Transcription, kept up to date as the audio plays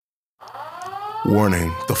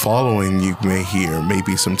Warning, the following you may hear may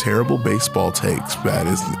be some terrible baseball takes. That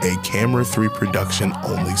is a Camera 3 production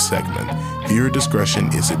only segment. Viewer discretion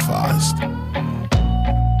is advised.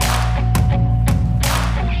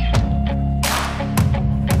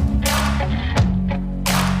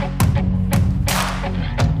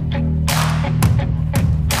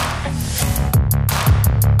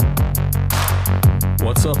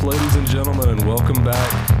 What's up, ladies and gentlemen, and welcome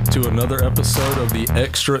back to another episode of the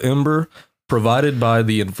Extra Ember, provided by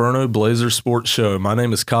the Inferno Blazer Sports Show. My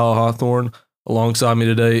name is Kyle Hawthorne. Alongside me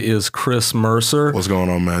today is Chris Mercer. What's going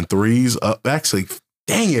on, man? Threes up. Actually,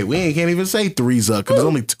 dang it, we can't even say threes up because there's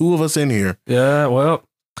only two of us in here. Yeah, well,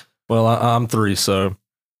 I'm three, so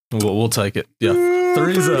we'll take it. Yeah,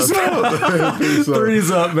 threes up.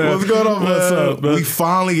 Threes up, man. What's going on, man? What's up, man? We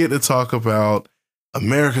finally get to talk about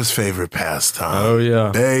America's favorite pastime. Oh,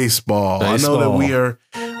 yeah. Baseball. I know that we are,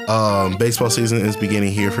 baseball season is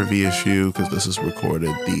beginning here for VSU because this is recorded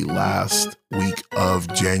the last week of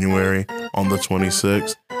January on the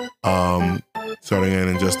 26th, starting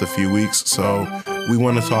in just a few weeks. So we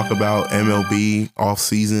want to talk about MLB off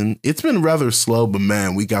season. It's been rather slow, but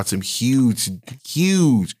man, we got some huge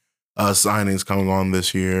signings coming on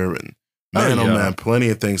this year, and man, plenty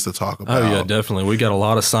of things to talk about. Oh, yeah, definitely. We got a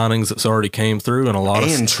lot of signings that's already came through and a lot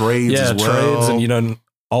of trades as well. Trades, and,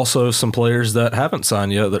 also some players that haven't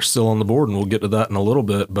signed yet. They're still on the board, and we'll get to that in a little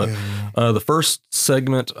bit. But the first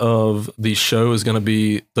segment of the show is going to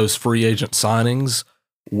be those free agent signings,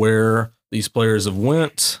 where these players have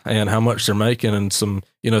went and how much they're making, and some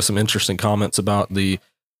interesting comments about the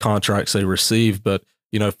contracts they received. But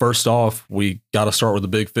first off, we got to start with the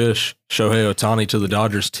big fish. Shohei Ohtani to the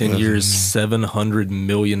Dodgers, 10 years, $700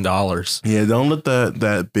 million. Yeah, don't let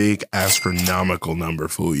that big astronomical number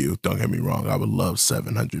fool you. Don't get me wrong. I would love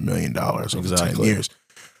 $700 million over 10 years.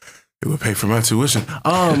 It would pay for my tuition.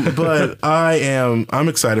 But I'm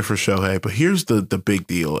excited for Shohei. But here's the big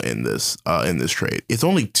deal in this trade. It's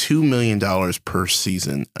only $2 million per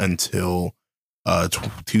season until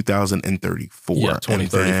 2034. Yeah,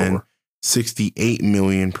 2034. $68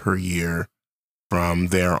 million per year from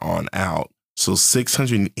there on out. So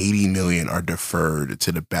 $680 million are deferred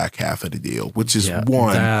to the back half of the deal, which is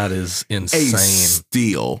that is insane. A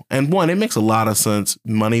steal. And it makes a lot of sense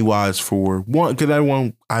money wise for one, because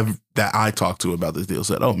everyone that I talked to about this deal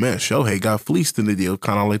said, "Oh man, Shohei got fleeced in the deal,"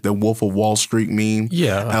 kind of like the Wolf of Wall Street meme.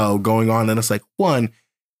 Yeah, going on, and it's like, one,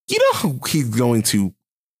 he's going to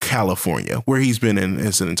California, where he's been in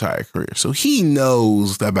his entire career. So he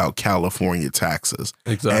knows about California taxes.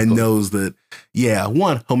 Exactly. And knows that,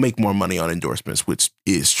 one, he'll make more money on endorsements, which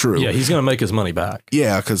is true. Yeah, he's going to make his money back.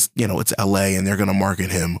 Yeah, because, it's LA and they're going to market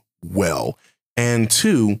him well. And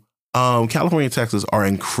two, California taxes are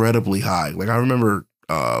incredibly high. Like, I remember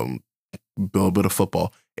a bit of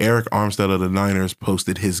football. Eric Armstead of the Niners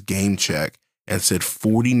posted his game check and said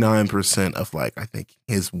 49% of I think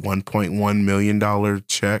his $1.1 million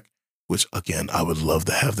check, which again, I would love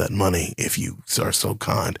to have that money if you are so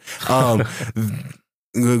kind.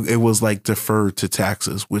 It was deferred to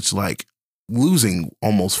taxes, which losing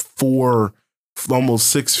almost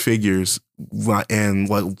six figures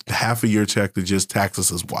and half of your check to just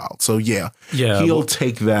taxes is wild. So he'll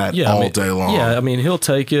take that all day long. Yeah, he'll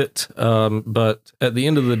take it. But at the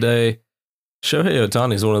end of the day, Shohei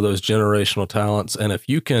Ohtani is one of those generational talents, and if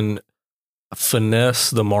you can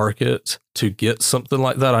finesse the market to get something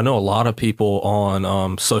like that, I know a lot of people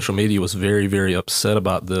on social media was very, very upset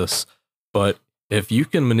about this, but if you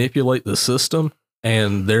can manipulate the system,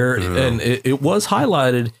 and it was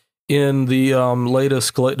highlighted in the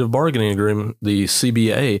latest collective bargaining agreement, the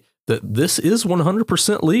CBA, that this is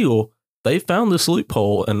 100% legal. They found this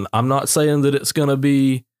loophole, and I'm not saying that it's going to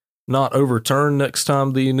be not overturned next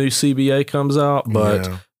time the new CBA comes out, but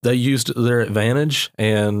they used their advantage.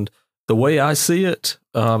 And the way I see it,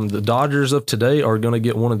 the Dodgers of today are going to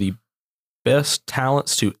get one of the best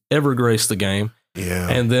talents to ever grace the game. Yeah.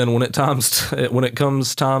 And then when it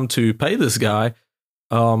comes time to pay this guy,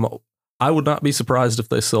 I would not be surprised if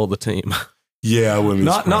they sell the team. Yeah, I wouldn't be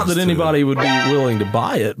not that anybody would be willing to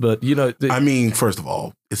buy it, but first of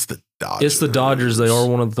all, it's the Dodgers. It's the Dodgers. They are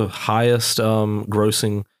one of the highest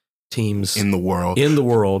grossing teams in the world.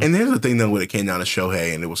 And here's the thing, though, when it came down to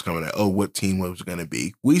Shohei and it was coming at, what team was it going to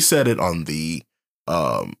be? We said it on the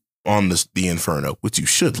Inferno, which you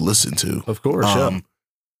should listen to. Of course,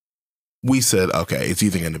 we said, okay, it's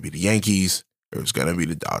either going to be the Yankees or it's going to be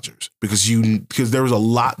the Dodgers, because there was a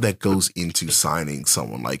lot that goes into signing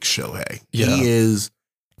someone like Shohei. Yeah. He is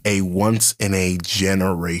a once in a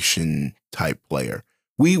generation type player.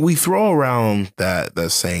 we throw around that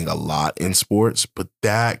saying a lot in sports, but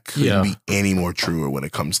that couldn't be any more truer when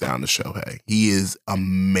it comes down to Shohei. He is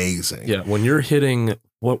amazing. Yeah, when you're hitting,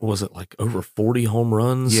 what was it, like over 40 home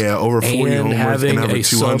runs? Yeah, over 40 home runs and having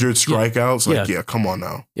 200 strikeouts. Yeah, come on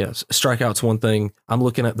now. Yes, strikeouts one thing. I'm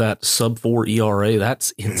looking at that sub-4 ERA.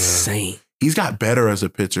 That's insane. He's got better as a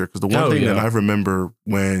pitcher, because the one thing that I remember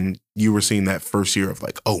when you were seeing that first year of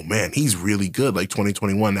like, oh man, he's really good, like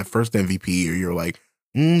 2021, that first MVP year, you're like,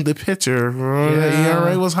 the pitcher,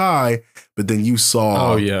 ERA was high, but then you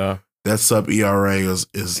saw that sub ERA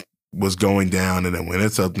was going down, and then when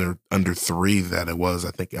it's under 3 that it was, I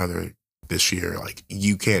think other this year, like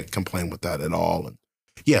you can't complain with that at all. And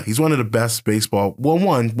yeah, he's one of the best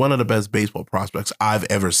one of the best baseball prospects I've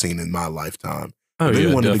ever seen in my lifetime.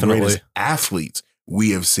 Maybe one of the greatest athletes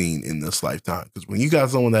we have seen in this lifetime. Because when you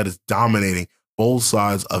got someone that is dominating both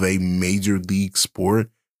sides of a major league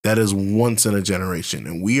sport, that is once in a generation.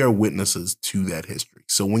 And we are witnesses to that history.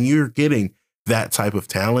 So when you're getting that type of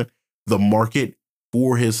talent, the market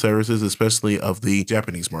for his services, especially of the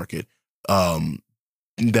Japanese market,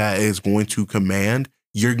 that is going to command,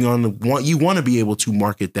 you want to be able to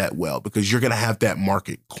market that well, because you're going to have that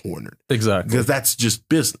market cornered. Exactly. Because that's just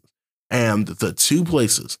business. And the two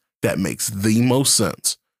places that makes the most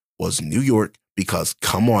sense was New York, because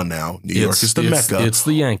come on now, New York is the Mecca. It's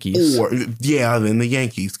the Yankees. Or then the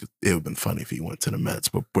Yankees. It would have been funny if he went to the Mets,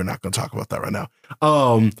 but we're not going to talk about that right now.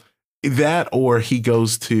 That, or he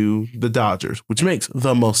goes to the Dodgers, which makes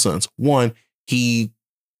the most sense. One, he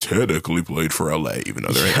technically played for LA, even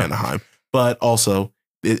though they're in Anaheim, but also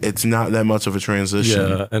it's not that much of a transition.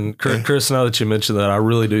 Yeah, and Chris, now that you mentioned that, I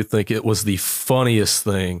really do think it was the funniest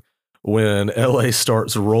thing when LA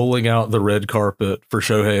starts rolling out the red carpet for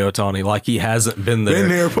Shohei Ohtani like he hasn't been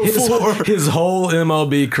there before. His whole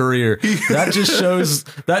MLB career. That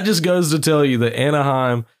just goes to tell you that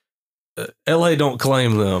Anaheim, LA don't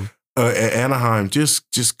claim them. Anaheim,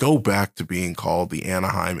 just go back to being called the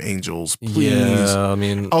Anaheim Angels, please. Yeah, I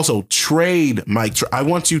mean, also trade Mike. I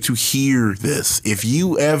want you to hear this. If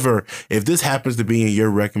this happens to be in your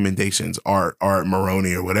recommendations, Art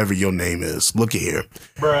Maroney or whatever your name is, look at here.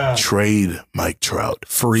 Bruh. Trade Mike Trout.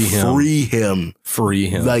 Free him.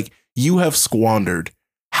 Like, you have squandered.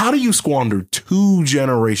 How do you squander 2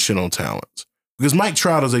 generational talents? Because Mike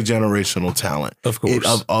Trout is a generational talent, of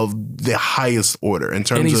course, of the highest order in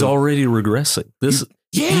terms of. And he's already regressing.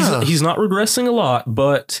 He's not regressing a lot,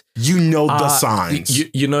 but the signs.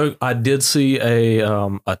 I did see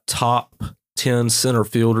a top 10 center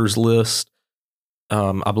fielders list.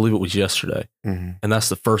 I believe it was yesterday, and that's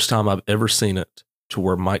the first time I've ever seen it to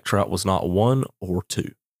where Mike Trout was not 1 or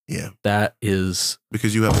 2. Yeah, that is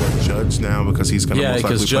because you have Judge now, because he's going to most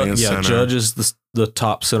likely play in center. Judge is the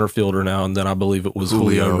top center fielder now, and then I believe it was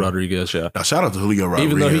Julio Rodriguez. Yeah, now shout out to Julio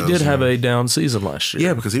Rodriguez, even though he did have a down season last year.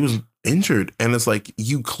 Yeah, because he was injured, and it's like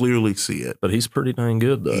you clearly see it. But he's pretty dang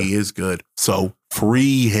good, though. He is good. So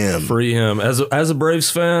free him. As a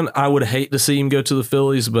Braves fan, I would hate to see him go to the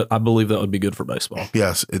Phillies, but I believe that would be good for baseball.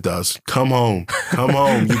 Yes, it does. Come home.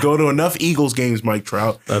 You go to enough Eagles games, Mike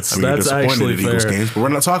Trout. That's actually fair. Eagles games, but we're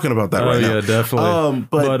not talking about that right now. Yeah,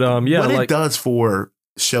 definitely. It does for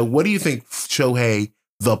what do you think Shohei,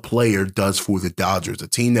 the player, does for the Dodgers, a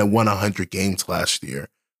team that won 100 games last year,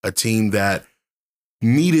 a team that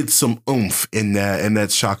needed some oomph in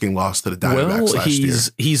that shocking loss to the Diamondbacks last year?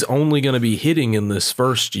 He's only going to be hitting in this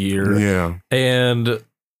first year. Yeah. And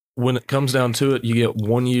when it comes down to it, you get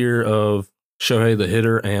 1 year of Shohei the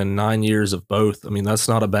hitter and 9 years of both. I mean, that's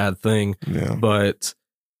not a bad thing. Yeah. But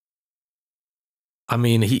I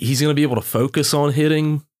mean, he's going to be able to focus on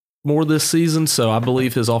hitting more this season, so I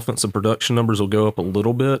believe his offensive production numbers will go up a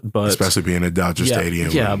little bit. But especially being at Dodger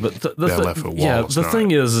Stadium, but the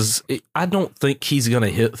thing is I don't think he's going to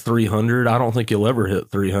hit 300. I don't think he'll ever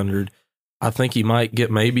hit 300. I think he might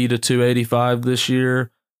get maybe to 285 this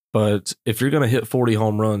year. But if you're going to hit 40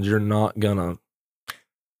 home runs, you're not gonna.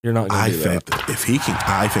 I think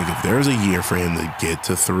if there's a year for him to get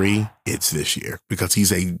to 3, it's this year, because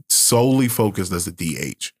he's solely focused as a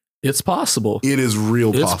DH. It's possible. It is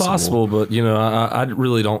possible. It's possible, but I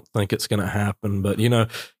really don't think it's going to happen. But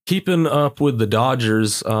keeping up with the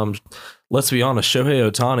Dodgers, let's be honest, Shohei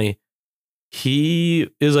Ohtani, he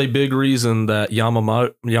is a big reason that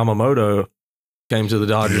Yamamoto came to the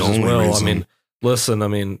Dodgers as well. Reason. I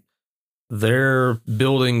mean, they're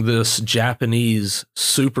building this Japanese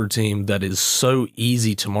super team that is so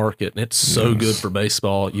easy to market, and it's so good for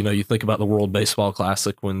baseball. You think about the World Baseball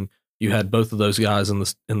Classic when you had both of those guys in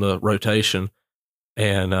the rotation.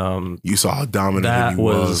 And you saw how dominant he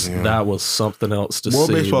was. Yeah. That was something else to see.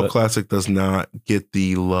 World Baseball Classic does not get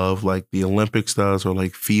the love like the Olympics does, or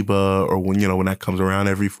like FIBA, or when that comes around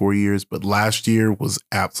every 4 years. But last year was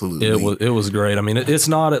absolutely it was great. I mean, it's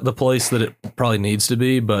not at the place that it probably needs to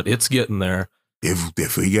be, but it's getting there.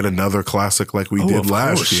 If we get another classic like we did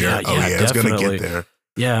last year, it's going to get there.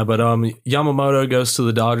 Yeah, but Yamamoto goes to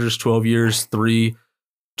the Dodgers, 12 years,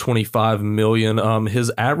 $325 million.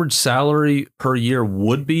 His average salary per year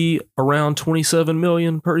would be around $27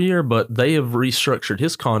 million per year, but they have restructured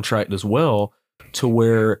his contract as well to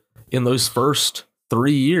where in those first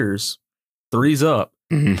 3 years, three's up.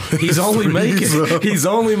 He's only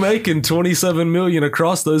making 27 million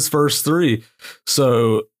across those first 3.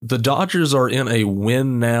 So the Dodgers are in a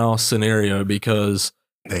win now scenario because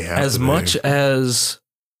as much as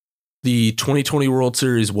the 2020 World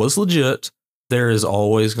Series was legit, there is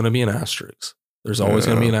always going to be an asterisk. There's always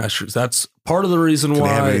going to be an asterisk. That's part of the reason why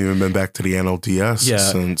they haven't even been back to the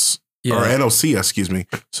NLDS since or NLC, excuse me,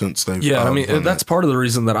 since they've I mean that's part of the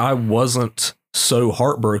reason that I wasn't so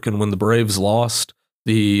heartbroken when the Braves lost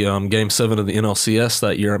the Game 7 of the NLCS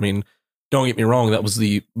that year. I mean, don't get me wrong, that was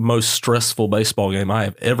the most stressful baseball game I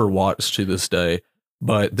have ever watched to this day.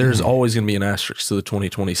 But there's always going to be an asterisk to the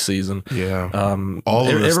 2020 season. Yeah, all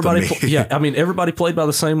of everybody. I mean, everybody played by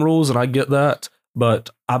the same rules, and I get that. But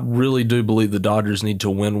I really do believe the Dodgers need to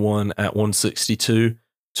win one at 162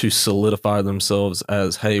 to solidify themselves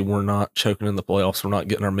as, hey, we're not choking in the playoffs. We're not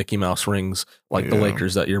getting our Mickey Mouse rings like the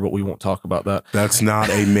Lakers that year, but we won't talk about that. That's not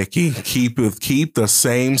a Mickey. Keep the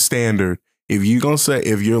same standard. If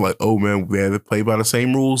you're like, oh man, we had to play by the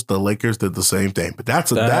same rules, the Lakers did the same thing. But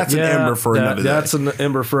that's an Ember for another day. That's an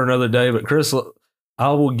Ember for another day. But Chris, I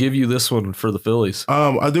will give you this one for the Phillies.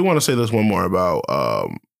 I do want to say this one more about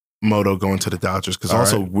Moto going to the Dodgers, because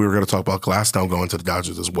also we were going to talk about Gladstone going to the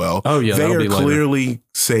Dodgers as well. Oh yeah, they are clearly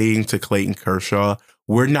saying to Clayton Kershaw,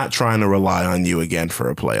 we're not trying to rely on you again for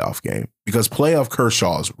a playoff game, because playoff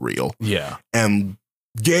Kershaw is real. Yeah, and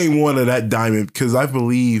game 1 of that diamond, because I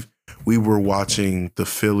believe we were watching the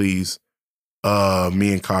Phillies.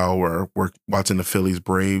 Me and Kyle were watching the Phillies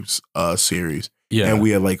Braves series, and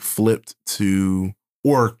we had like flipped to.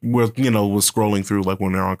 Or was scrolling through like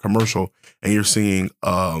when they're on commercial, and you're seeing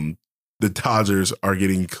the Dodgers are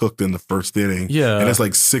getting cooked in the first inning. Yeah. And it's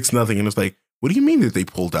like 6-0. And it's like, what do you mean that they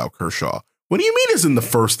pulled out Kershaw? What do you mean it's in the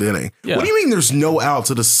first inning? Yeah. What do you mean there's no outs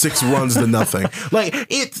of the 6 runs to nothing? Like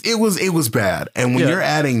it was bad. And when you're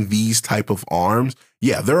adding these type of arms,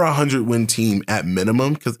 they're a 100-win team at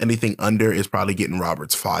minimum, because anything under is probably getting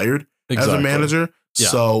Roberts fired as a manager. Yeah.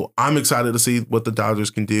 So I'm excited to see what the Dodgers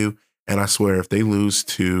can do. And I swear, if they lose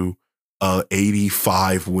to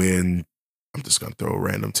 85 win, I'm just gonna throw a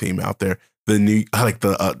random team out there. I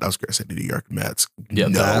was gonna say the New York Mets. Yeah,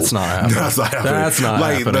 no, that's not happening. That's not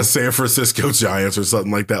like happening. The San Francisco Giants or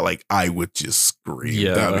something like that. Like, I would just scream.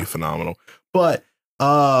 Yeah, that'd be phenomenal. But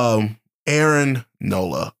Aaron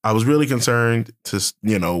Nola, I was really concerned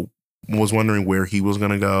was wondering where he was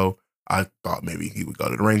gonna go. I thought maybe he would go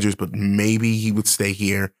to the Rangers, but maybe he would stay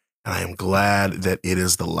here. And I am glad that it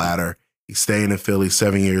is the latter. He's staying in Philly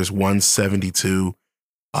 7 years, 172.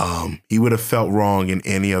 He would have felt wrong in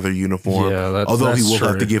any other uniform. Yeah, although he will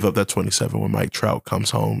have to give up that 27 when Mike Trout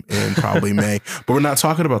comes home in probably May. But we're not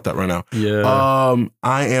talking about that right now. Yeah.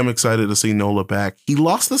 I am excited to see Nola back. He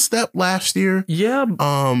lost a step last year. Yeah.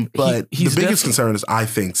 But the biggest concern is, I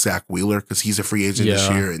think, Zach Wheeler, because he's a free agent this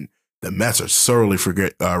year, and the Mets are sorely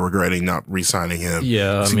regretting not re-signing him.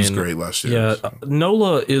 Yeah, he was great last year. Yeah, so.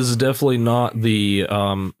 Nola is definitely not the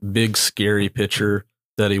big scary pitcher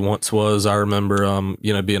that he once was. I remember,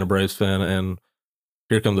 being a Braves fan, and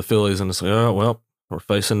here come the Phillies, and it's like, oh well, we're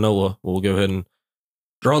facing Nola. We'll go ahead and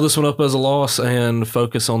draw this one up as a loss and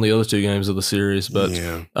focus on the other 2 games of the series. But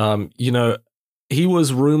he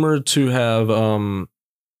was rumored to have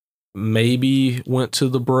maybe went to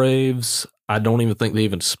the Braves. I don't even think they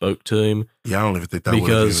even spoke to him. Yeah, I don't even think that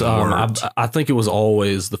because I think it was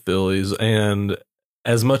always the Phillies, and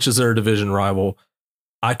as much as they're a division rival,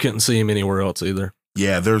 I couldn't see him anywhere else either.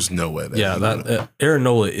 Yeah, there's no way. Aaron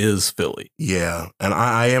Nola is Philly. Yeah, and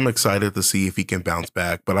I am excited to see if he can bounce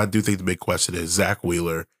back. But I do think the big question is, Zach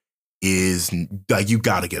Wheeler is like, you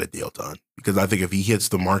got to get a deal done, because I think if he hits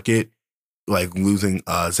the market, like losing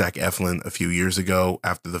Zach Eflin a few years ago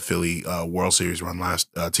after the Philly World Series run last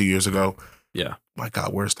 2 years ago. Yeah. My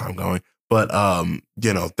God, where's time going? But,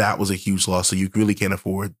 that was a huge loss. So you really can't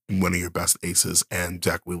afford one of your best aces. And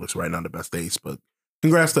Zach Wheeler's right now the best ace. But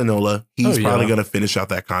congrats to Nola. He's probably going to finish out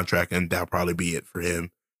that contract, and that'll probably be it for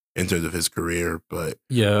him in terms of his career. But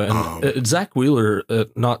yeah, and Zach Wheeler,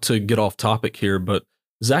 not to get off topic here, but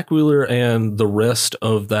Zach Wheeler and the rest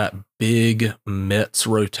of that big Mets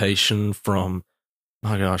rotation from,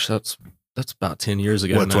 my gosh, that's about 10 years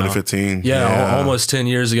ago. What, now. 2015? Yeah, almost 10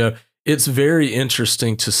 years ago. It's very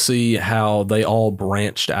interesting to see how they all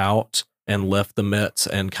branched out and left the Mets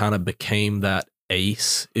and kind of became that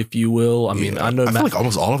ace, if you will. I mean, I know I feel like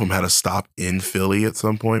almost all of them had a stop in Philly at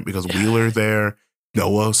some point because Wheeler there,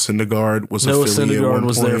 Noah Syndergaard was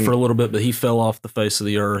there for a little bit, but he fell off the face of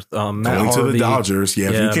the earth. Going to the Dodgers. Yeah,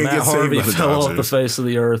 if you can't Matt get Harvey saved by the fell Dodgers. off the face of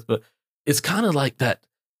the earth. But it's kind of like that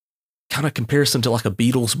kind of comparison to like a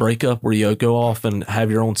Beatles breakup where you go off and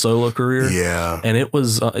have your own solo career. Yeah. And it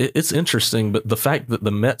was, it's interesting, but the fact that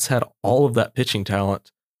the Mets had all of that pitching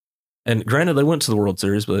talent, and granted they went to the World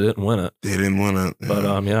Series, but they didn't win it. They didn't win it.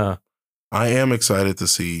 But yeah. I am excited to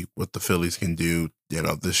see what the Phillies can do,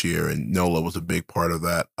 this year, and Nola was a big part of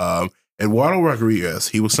that. Eduardo Rodriguez,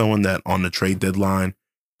 he was someone that on the trade deadline,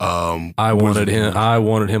 I wanted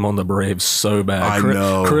him on the Braves so bad. I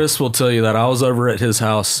know. Chris will tell you that I was over at his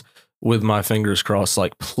house with my fingers crossed,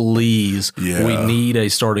 like, please, we need a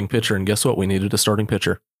starting pitcher. And guess what? We needed a starting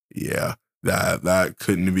pitcher. Yeah, that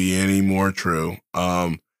couldn't be any more true.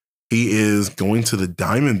 He is going to the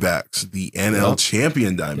Diamondbacks, the NL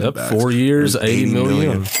champion Diamondbacks. 4 years, $80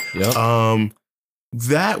 million. Yep.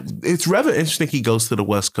 That it's rather interesting he goes to the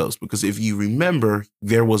West Coast because if you remember,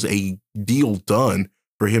 there was a deal done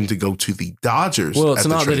for him to go to the Dodgers. Well, it's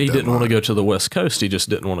not that he didn't want to go to the West Coast. He just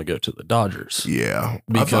didn't want to go to the Dodgers. Yeah.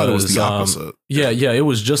 Because, I thought it was the opposite. Yeah, it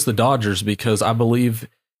was just the Dodgers because I believe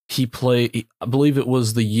it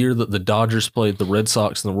was the year that the Dodgers played the Red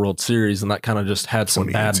Sox in the World Series, and that kind of just had some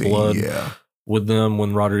bad blood with them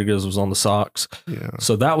when Rodriguez was on the Sox. Yeah.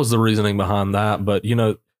 So that was the reasoning behind that. But,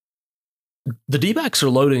 the D-backs are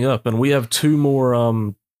loading up, and we have two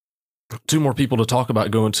more people to talk about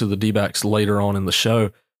going to the D-backs later on in the show.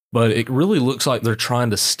 But it really looks like they're trying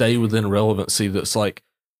to stay within relevancy. That's like,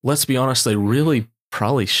 let's be honest, they really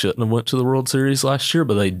probably shouldn't have went to the World Series last year,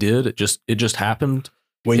 but they did. It just happened.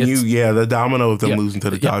 The domino of them losing to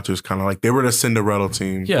the Dodgers, kind of like they were the Cinderella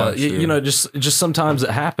team. Yeah, just sometimes it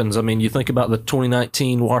happens. I mean, you think about the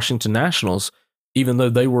 2019 Washington Nationals, even though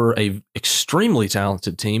they were a extremely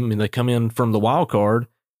talented team. I mean, they come in from the wild card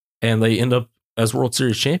and they end up as World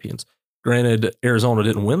Series champions. Granted, Arizona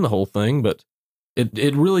didn't win the whole thing, but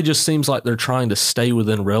it really just seems like they're trying to stay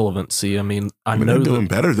within relevancy. I mean, I know they're doing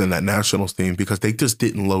better than that Nationals team because they just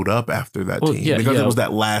didn't load up after that team because it was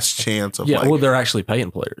that last chance of they're actually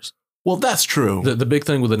paying players. Well, that's true. The big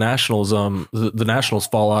thing with the Nationals, the Nationals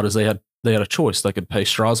fallout is they had a choice. They could pay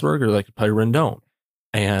Strasburg or they could pay Rendon.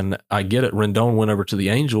 And I get it. Rendon went over to the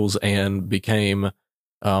Angels and became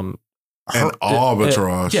an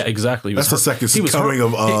arbitrage. Yeah, exactly. That's the second coming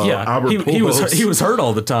of Albert Pujols. He was hurt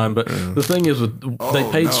all the time, but the thing is,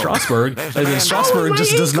 they paid Strasburg, and then Strasburg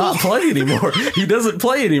just does not play anymore. He doesn't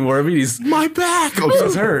play anymore. I mean, he's my back.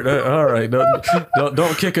 He's hurt. All right,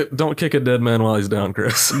 don't kick it. Don't kick a dead man while he's down,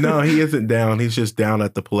 Chris. No, he isn't down. He's just down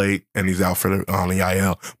at the plate, and he's out on the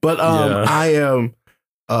IL. But I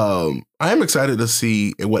am excited to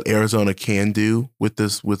see what Arizona can do with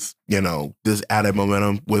this added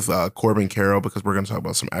momentum with Corbin Carroll, because we're going to talk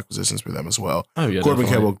about some acquisitions for them as well. Oh, yeah, Corbin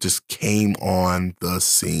Carroll just came on the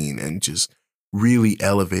scene and just really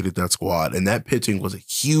elevated that squad. And that pitching was a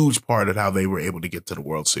huge part of how they were able to get to the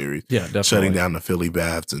World Series. Yeah, definitely. Shutting down the Philly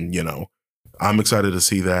Bats. And, I'm excited to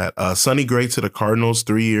see that. Sonny Gray to the Cardinals,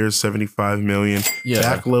 3 years, $75 million. Yeah.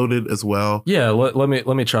 Backloaded as well. Yeah, let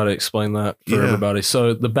me try to explain that for everybody.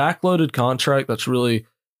 So the backloaded contract,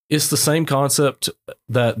 it's the same concept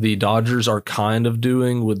that the Dodgers are kind of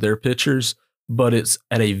doing with their pitchers, but it's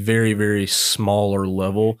at a very, very smaller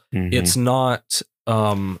level. Mm-hmm. It's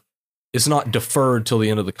not deferred till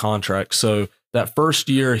the end of the contract. So that first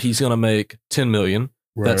year he's going to make $10 million.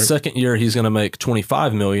 Right. That second year he's going to make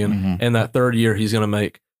 $25 million, mm-hmm. and that third year he's going to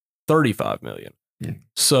make $35 million. Mm-hmm.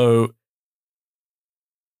 So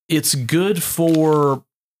it's good for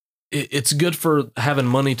having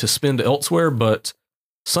money to spend elsewhere, but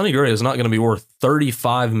Sonny Gray is not going to be worth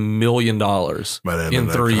 $35 million in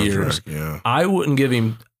 3 years. Yeah. I wouldn't give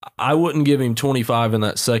him 25 in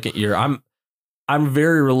that second year. I'm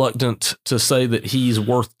very reluctant to say that he's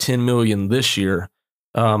worth $10 million this year.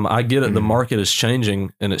 I get it. Mm-hmm. The market is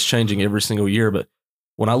changing, and it's changing every single year. But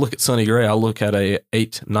when I look at Sonny Gray, I look at a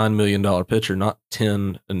 $8-9 million pitcher, not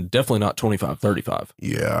 10, and definitely not 25, 35.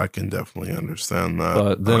 Yeah, I can definitely understand that.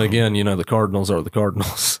 But then again, the Cardinals are the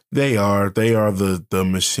Cardinals. They are the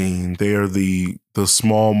machine. They are the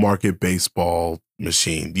small market baseball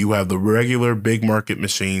machine. You have the regular big market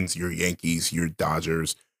machines, your Yankees, your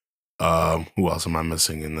Dodgers. Who else am I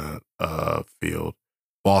missing in that field?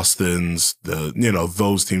 Boston's,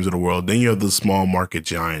 those teams of the world. Then you have the small market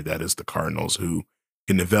giant that is the Cardinals, who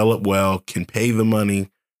can develop well, can pay the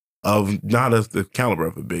money of not of the caliber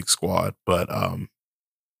of a big squad, but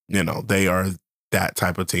they are that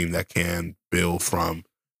type of team that can build from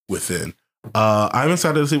within. I'm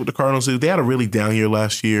excited to see what the Cardinals do. They had a really down year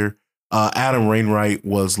last year. Adam Wainwright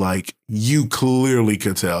was like, you clearly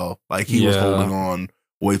could tell, like he was holding on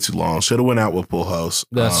way too long. Should have went out with Pujols.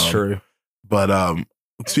 That's true. But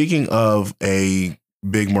speaking of a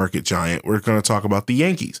big market giant, we're going to talk about the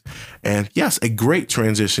Yankees. And yes, a great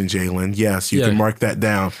transition, Jalen. Yes, you can mark that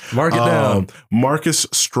down. Mark it down. Marcus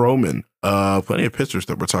Stroman. Plenty of pitchers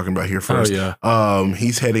that we're talking about here first. Oh, yeah.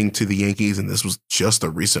 He's heading to the Yankees, and this was just a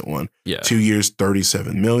recent one. Yeah. 2 years,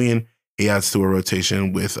 $37 million. He adds to a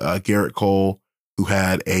rotation with Garrett Cole, who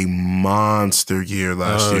had a monster year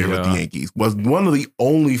last year with the Yankees. Was one of the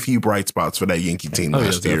only few bright spots for that Yankee team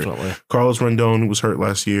last year. Definitely. Carlos Rendon was hurt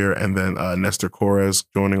last year, and then Nestor Corres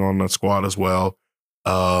joining on the squad as well.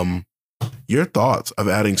 Your thoughts of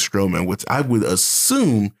adding Stroman, which I would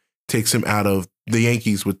assume takes him out of the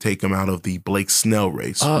Yankees would take him out of the Blake Snell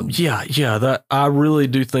race. That I really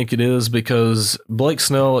do think it is, because Blake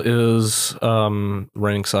Snell is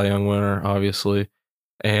reigning Cy Young winner, obviously,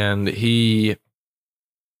 and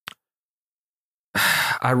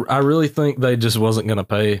I really think they just wasn't going to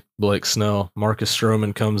pay Blake Snell. Marcus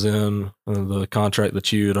Stroman comes in, the contract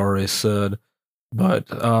that you had already said, but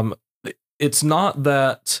it's not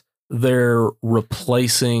that they're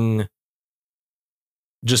replacing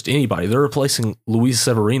just anybody. They're replacing Luis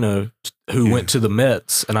Severino, who went to the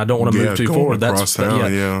Mets, and I don't want to move too forward. That's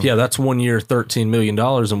 1 year, $13 million,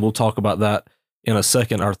 and we'll talk about that in a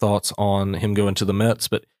second, our thoughts on him going to the Mets,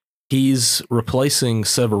 but he's replacing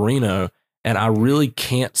Severino, and I really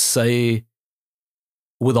can't say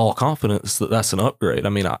with all confidence that that's an upgrade. I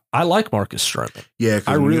mean, I like Marcus Stroman. Yeah,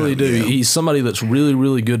 I really do. Yeah. He's somebody that's really,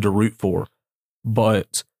 really good to root for,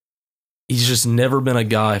 but he's just never been a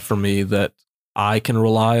guy for me that I can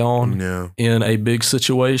rely on in a big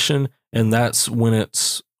situation. And that's when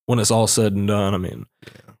it's all said and done. I mean,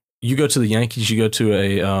 you go to the Yankees, you go to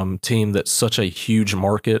a team that's such a huge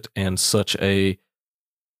market and such a,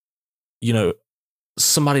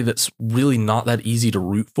 somebody that's really not that easy to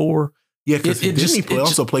root for. Yeah, because he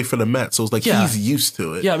also play for the Mets, so it's like he's used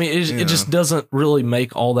to it. Yeah, I mean, it just doesn't really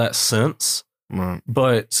make all that sense. Right.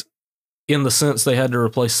 But in the sense they had to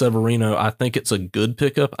replace Severino, I think it's a good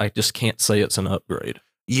pickup. I just can't say it's an upgrade.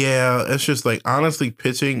 Yeah, it's just like, honestly,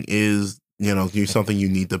 pitching is, something you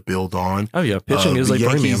need to build on. Oh, yeah, pitching is a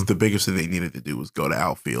premium. The biggest thing they needed to do was go to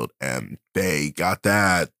outfield, and they got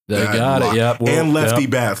that. They got it, yep. And lefty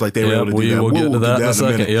bats, like they were able to do that. We'll get to that in a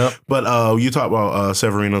second, yep. But you talk about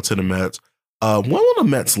Severino to the Mets. When will the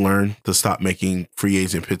Mets learn to stop making free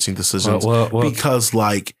agent pitching decisions? Because,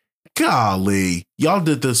 golly, y'all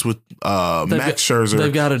did this with Max Scherzer.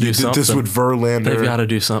 They've got to do something. Did this with Verlander. They've got to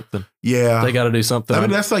do something. Yeah, they got to do something. I mean,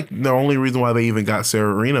 that's like the only reason why they even got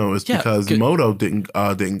Severino is because Moto didn't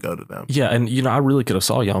go to them. Yeah, and I really could have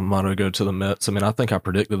saw Yamamoto go to the Mets. I mean, I think I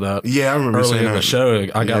predicted that. Yeah, I remember early in the show.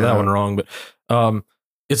 I got that one wrong, but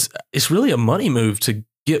it's really a money move to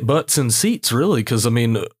get butts in seats, really, because I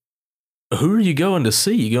mean, who are you going to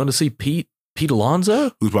see? You going to see Pete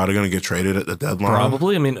Alonso, who's probably going to get traded at the deadline?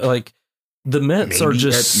 Probably. I mean, like, the Mets are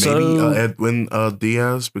just maybe Edwin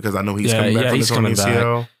Diaz, because I know he's coming back from his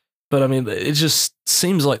ACL. But I mean, it just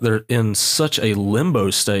seems like they're in such a limbo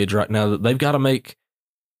stage right now that they got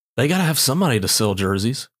to have somebody to sell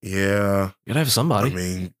jerseys. Yeah. You got to have somebody. I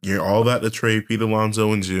mean, you're all that to trade Pete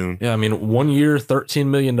Alonso in June. Yeah, I mean, 1 year, $13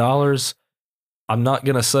 million. I'm not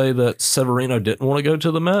going to say that Severino didn't want to go to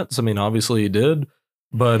the Mets. I mean, obviously he did,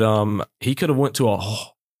 but he could have went to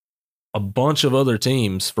a bunch of other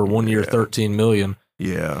teams for 1 year, $13 million.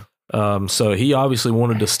 Yeah. So he obviously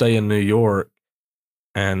wanted to stay in New York,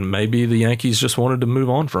 and maybe the Yankees just wanted to move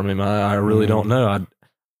on from him. I really don't know.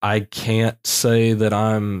 I can't say that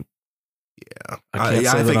I'm. Yeah,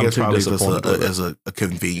 I think it's probably just a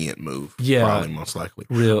convenient move. Yeah, probably most likely.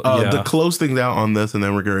 To close things out on this, and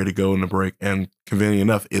then we're ready to go in the break. And convenient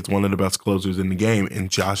enough, it's one of the best closers in the game, and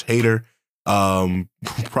Josh Hader.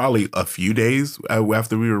 Probably a few days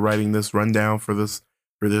after we were writing this rundown for this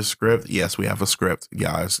script. Yes, we have a script,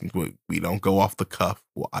 guys. We don't go off the cuff.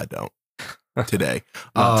 Well, I don't. Today.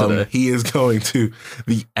 He is going to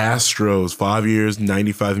the Astros, 5 years,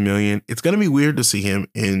 $95 million. It's going to be weird to see him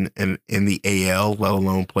in the AL, let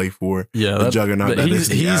alone play for the juggernaut.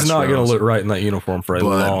 He's not going to look right in that uniform for a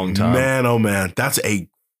long time. Man, oh man, that's a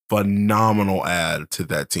phenomenal add to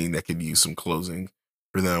that team that could use some closing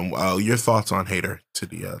for them. Your thoughts on Hader to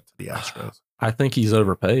the Astros? I think he's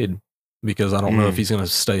overpaid. because I don't know if he's going to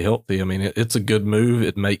stay healthy. I mean, it's a good move.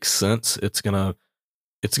 It makes sense. It's gonna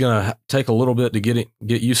take a little bit to get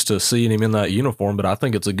used to seeing him in that uniform, but I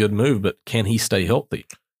think it's a good move. But can he stay healthy?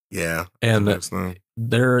 Yeah, and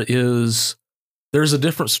there's a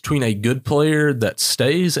difference between a good player that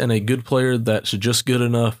stays and a good player that's just good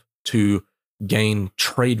enough to gain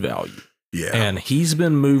trade value. Yeah. And he's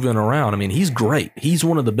been moving around. I mean, he's great. He's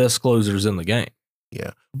one of the best closers in the game.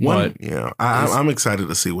 Yeah. I'm excited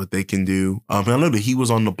to see what they can do. I know that he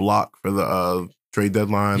was on the block for the trade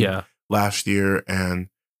deadline last year, and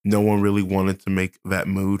no one really wanted to make that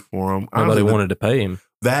move for him. Nobody wanted to pay him.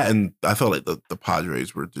 That, and I felt like the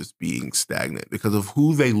Padres were just being stagnant because of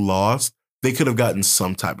who they lost. They could have gotten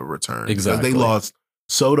some type of return. Exactly. They lost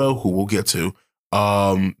Soto, who we'll get to.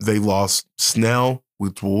 They lost Snell,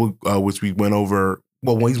 which we went over.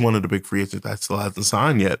 Well, he's one of the big free agents that still hasn't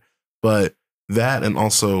signed yet. But that, and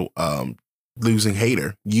also losing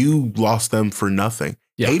Hader. You lost them for nothing.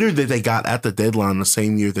 Yeah. Hader that they got at the deadline the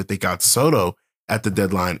same year that they got Soto at the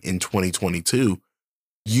deadline in 2022.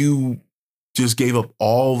 You just gave up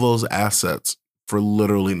all those assets for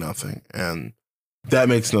literally nothing. And that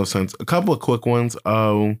makes no sense. A couple of quick ones.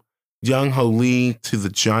 Young Ho Lee to the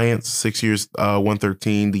Giants, 6 years,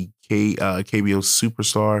 113. The KBO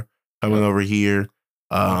superstar coming over here.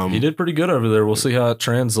 He did pretty good over there. We'll see how it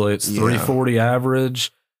translates. 340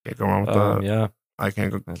 average. Can't go wrong with that. Yeah, I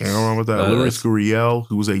can't go wrong with that. Luis Gurriel,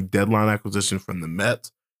 who was a deadline acquisition from the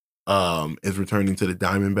Mets, is returning to the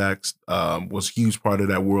Diamondbacks. Was a huge part of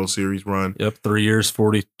that World Series run. Yep, 3 years,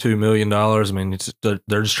 $42 million. I mean,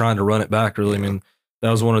 they're just trying to run it back. Really, I mean, that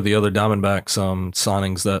was one of the other Diamondbacks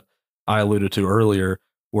signings that I alluded to earlier,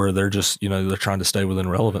 where they're just they're trying to stay within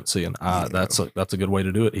relevancy, and that's a good way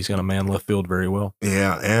to do it. He's going to man left field very well.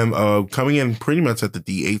 Yeah, and coming in pretty much at the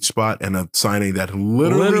DH spot, and a signing that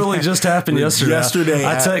literally just happened yesterday.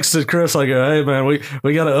 I texted Chris. I go, "Hey man, we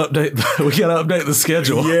got to update. We got to update the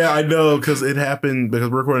schedule." Yeah, I know, because it happened because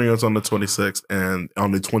we're recording this on the 26th, and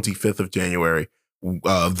on the 25th of January.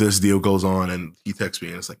 This deal goes on, and he texts me,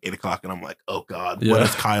 and it's like 8 o'clock, and I'm like, oh God, what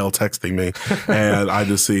is Kyle texting me? And I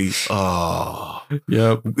just see,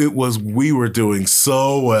 we were doing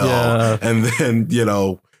so well. And then,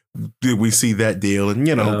 we see that deal, and,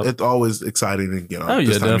 it's always exciting.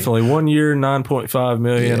 Definitely. 1 year, $9.5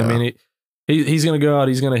 million. Yeah. I mean, he's going to go out,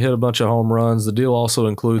 he's going to hit a bunch of home runs. The deal also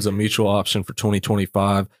includes a mutual option for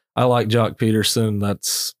 2025. I like Jock Peterson.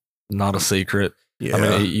 That's not a secret. Yeah.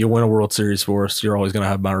 I mean, you win a World Series for us, you're always going to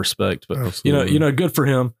have my respect. But absolutely. Good for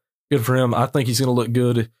him. Good for him. I think he's going to look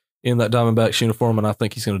good in that Diamondbacks uniform, and I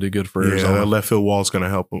think he's going to do good for Arizona. Yeah, that left field wall is going to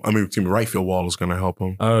help him. I mean, right field wall is going to help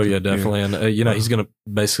him. Oh yeah, definitely. Yeah. And he's going to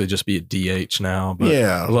basically just be a DH now. But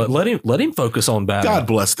yeah, let him focus on batting. God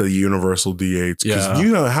bless the universal DH. Because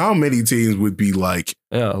how many teams would be like,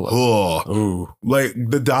 like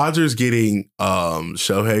the Dodgers getting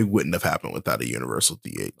Shohei wouldn't have happened without a universal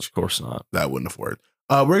DH. Of course not. That wouldn't have worked.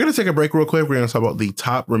 We're going to take a break real quick. We're going to talk about the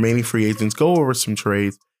top remaining free agents, go over some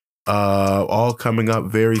trades, all coming up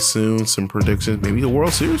very soon. Some predictions, maybe a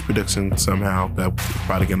World Series prediction somehow. That's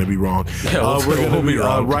probably going to be wrong. Yeah, we're going to be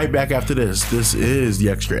right back after this. This is the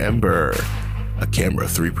Extra Ember, a Camera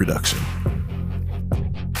 3 production.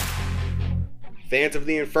 Fans of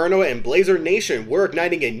the Inferno and Blazer Nation, we're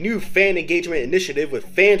igniting a new fan engagement initiative with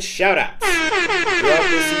fan shoutouts. Throughout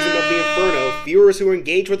this season of the Inferno, viewers who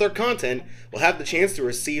engage with our content will have the chance to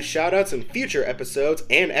receive shoutouts in future episodes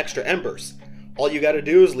and extra embers. All you gotta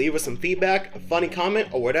do is leave us some feedback, a funny comment,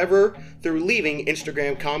 or whatever through leaving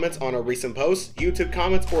Instagram comments on our recent posts, YouTube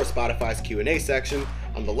comments, or Spotify's Q&A section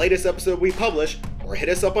on the latest episode we publish, or hit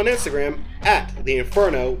us up on Instagram at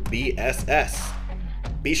TheInfernoBSS.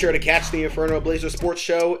 Be sure to catch the Inferno Blazer Sports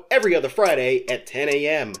Show every other Friday at 10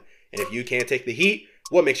 a.m. And if you can't take the heat,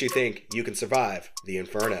 what makes you think you can survive the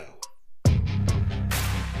Inferno?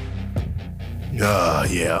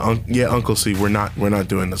 Uncle C, we're not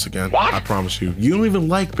doing this again. What? I promise you. You don't even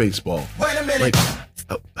like baseball. Wait a minute.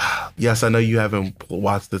 Yes, I know you haven't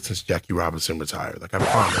watched it since Jackie Robinson retired. Like, I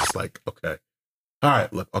promise. Like, okay. All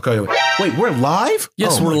right, look. Okay, wait, we're live?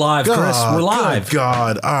 Yes, we're live, Chris. We're live. Good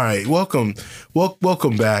God. All right, welcome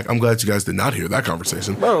back. I'm glad you guys did not hear that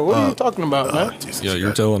conversation. Bro, what are you talking about, man? Jesus,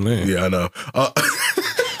 you're telling me. Yeah, I know.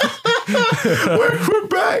 We're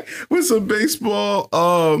back with some baseball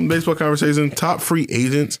conversation. Top free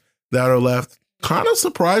agents that are left. Kind of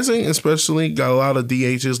surprising, especially got a lot of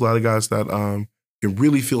DHs, a lot of guys that can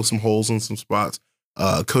really fill some holes in some spots.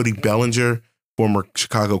 Cody Bellinger, former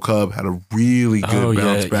Chicago Cub, had a really good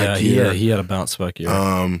bounce back year. Yeah, he had a bounce back year.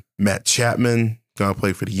 Matt Chapman, gonna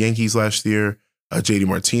play for the Yankees last year. JD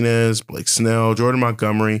Martinez, Blake Snell, Jordan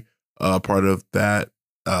Montgomery, part of that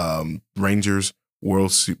Rangers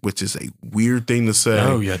which is a weird thing to say.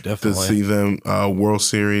 Oh yeah, definitely. To see them World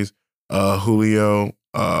Series. Julio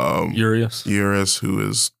Urias, who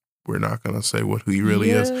is, we're not going to say who he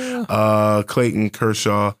really is. Clayton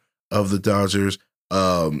Kershaw of the Dodgers.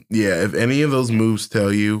 If any of those moves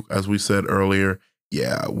tell you, as we said earlier,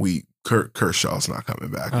 Kershaw's not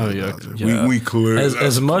coming back. Oh yeah. We clear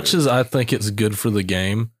as much as I think it's good for the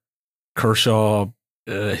game. Kershaw,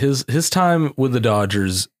 his time with the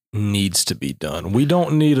Dodgers needs to be done. We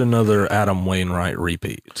don't need another Adam Wainwright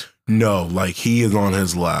repeat. No, like he is on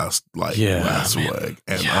his last leg,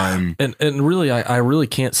 and really, I really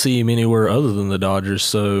can't see him anywhere other than the Dodgers.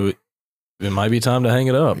 So it might be time to hang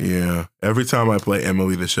it up. Yeah, every time I play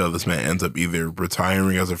MLB The Show, this man ends up either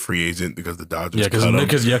retiring as a free agent because the Dodgers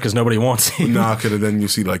because nobody wants him. Because then you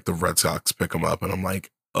see like the Red Sox pick him up, and I'm like,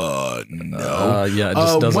 no. It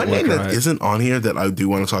just doesn't one name look that right. isn't on here that I do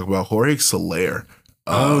want to talk about, Jorge Soler.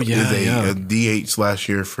 Is a DH last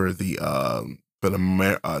year for the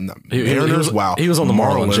Mariners. He was on the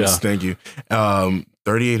Marlins. Yeah. Thank you.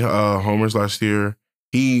 38 homers last year.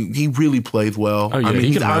 He really played well. Oh, yeah, I mean,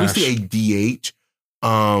 he's obviously mash.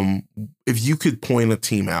 a DH. If you could point a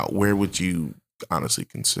team out, where would you honestly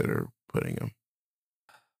consider putting him?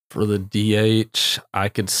 For the DH, I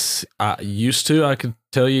could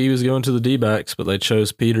tell you he was going to the D-backs, but they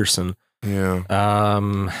chose Peterson. Yeah.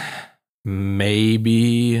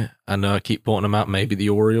 Maybe, I know I keep pointing them out, maybe the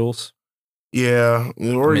Orioles. Yeah.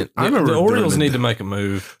 The Orioles need to make a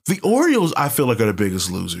move. The Orioles, I feel like, are the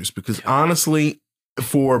biggest losers because honestly,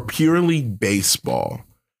 for purely baseball,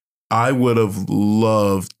 I would have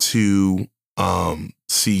loved to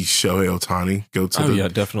see Shohei Ohtani go to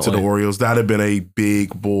the Orioles. That'd have been a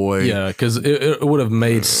big boy. Yeah, because it would have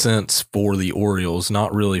made sense for the Orioles,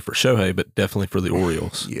 not really for Shohei, but definitely for the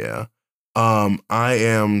Orioles. Yeah. I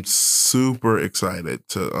am super excited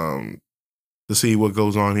to see what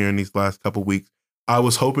goes on here in these last couple weeks. I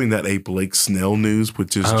was hoping that a Blake Snell news would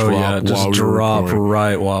just drop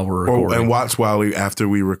right while we're recording. And watch after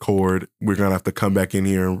we record, we're gonna have to come back in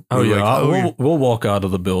here. We'll walk out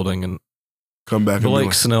of the building and come back.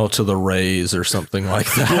 Blake Snell to the Rays or something like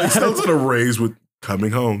that. Blake Snell to the Rays with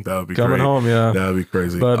coming home. That would be coming great. home. Yeah, that would be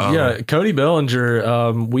crazy. But Cody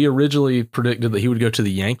Bellinger, we originally predicted that he would go to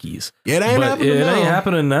the Yankees. Yeah, it ain't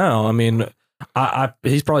happening now. I mean,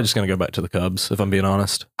 he's probably just going to go back to the Cubs, if I'm being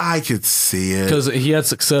honest. I could see it. Because he had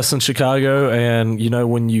success in Chicago, and,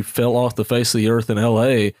 when you fell off the face of the earth in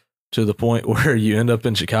L.A. to the point where you end up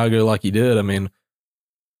in Chicago like you did, I mean,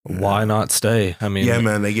 why not stay? I mean, yeah,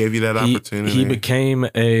 man, they gave you that opportunity. He became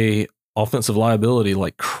a offensive liability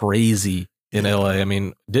like crazy in L.A. I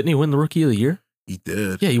mean, didn't he win the Rookie of the Year? He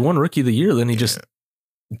did. Yeah, he won Rookie of the Year, then he just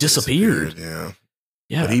disappeared. Yeah.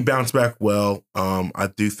 Yeah, but he bounced back well. I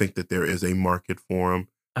do think that there is a market for him.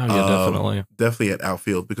 Oh yeah, definitely at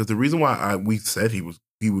outfield, because the reason why we said he would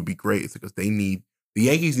be great is because the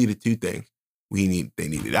Yankees needed two things. They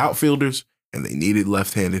needed outfielders and they needed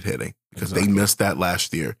left-handed hitting because they missed that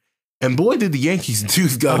last year. And boy, did the Yankees that.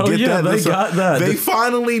 They got that. They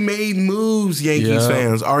finally made moves, Yankees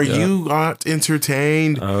fans. Are you not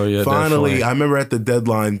entertained? Oh yeah, finally. Definitely. I remember at the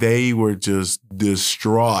deadline, they were just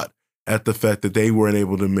distraught at the fact that they weren't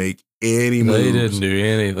able to make any moves. They didn't do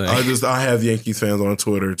anything. I have Yankees fans on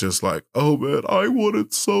Twitter just like, oh man, I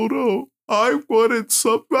wanted Soto. I wanted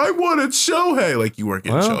Shohei. Like, you weren't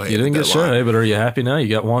getting Shohei. You didn't get Shohei, but are you happy now? You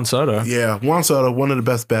got Juan Soto. Yeah, Juan Soto, one of the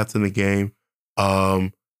best bats in the game,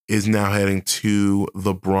 is now heading to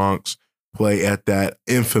the Bronx, play at that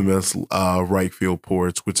infamous right field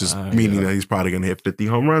porch, which is meaning that he's probably going to hit 50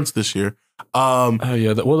 home runs this year. Well,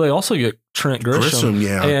 they also get Trent Grisham,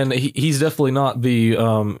 and he's definitely not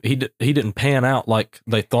the he didn't pan out like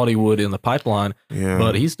they thought he would in the pipeline. Yeah,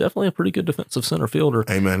 but he's definitely a pretty good defensive center fielder.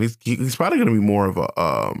 Hey man, he's probably going to be more of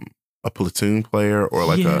a platoon player or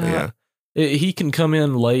like he can come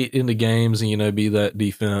in late into games and be that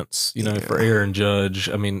defense for Aaron Judge.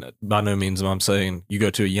 I mean, by no means am I saying you go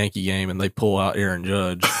to a Yankee game and they pull out Aaron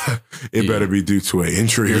Judge. It better be due to an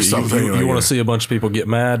injury or something. You want to see a bunch of people get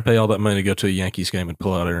mad, pay all that money to go to a Yankees game and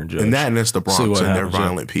pull out Aaron Judge. And it's the Bronx and they're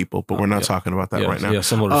violent people, but we're not talking about that right now. Yeah,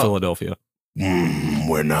 similar to Philadelphia.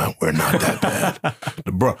 We're not that bad.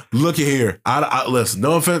 Look at here. I listen,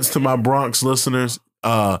 no offense to my Bronx listeners.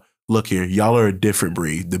 Look here, y'all are a different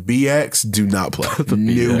breed. The BX do not play.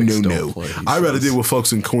 No. I'd rather deal with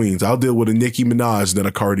folks in Queens. I'll deal with a Nicki Minaj than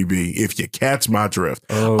a Cardi B, if you catch my drift.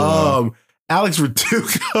 Alex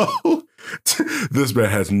Verdugo. This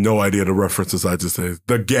man has no idea the references I just said.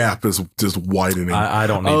 The gap is just widening. I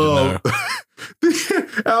don't need to know.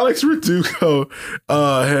 Alex Verdugo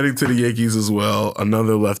heading to the Yankees as well.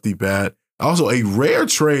 Another lefty bat. Also, a rare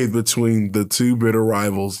trade between the two bitter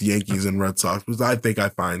rivals, Yankees and Red Sox, which I think I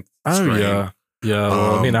find strange. Yeah.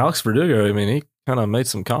 Well, I mean, Alex Verdugo, I mean, he kind of made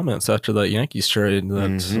some comments after that Yankees trade.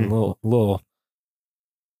 That's a little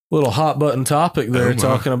hot-button topic there,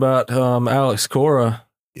 talking about Alex Cora.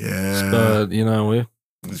 Yeah. But, you know, we'll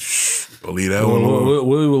leave that one alone.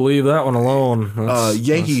 We will leave that one alone.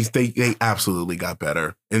 Yankees, they absolutely got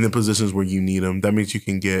better in the positions where you need them. That means you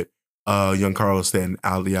can get Giancarlo Stanton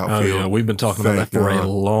out of the outfield. Oh, yeah, we've been talking about that for a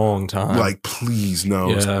long time. Like, please, no.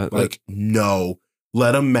 Yeah, no.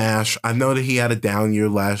 Let him mash. I know that he had a down year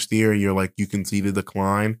last year, and you're like, you can see the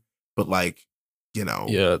decline, but like, you know.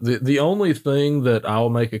 Yeah, the only thing that I'll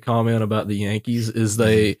make a comment about the Yankees is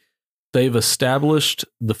they've established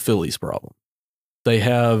the Phillies problem. They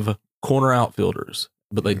have corner outfielders,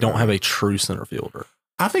 but they don't have a true center fielder.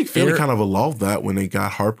 I think Philly kind of evolved that when they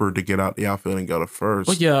got Harper to get out the outfield and go to first.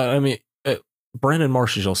 Well, yeah, I mean, Brandon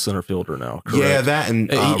Marsh is y'all center fielder now, correct? Yeah, that and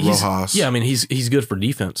Rojas. Yeah, I mean, he's good for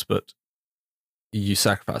defense, but you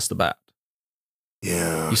sacrifice the bat.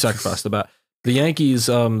 Yeah. You sacrifice the bat. The Yankees,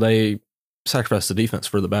 they sacrifice the defense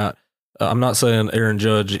for the bat. I'm not saying Aaron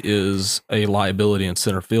Judge is a liability in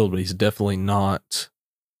center field, but he's definitely not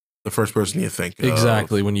the first person you think of.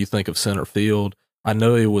 Exactly, when you think of center field. I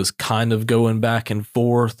know it was kind of going back and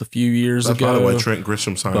forth a few years ago. That's probably why Trent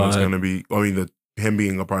Grisham sign was going to be, I mean, him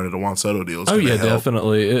being a part of the Juan Soto deal. Oh, yeah,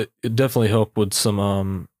 definitely. It definitely helped with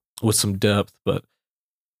some depth, but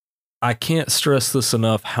I can't stress this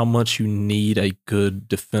enough how much you need a good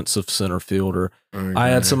defensive center fielder. I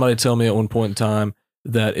had somebody tell me at one point in time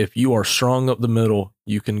that if you are strong up the middle,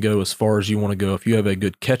 you can go as far as you want to go. If you have a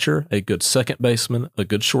good catcher, a good second baseman, a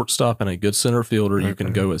good shortstop, and a good center fielder, you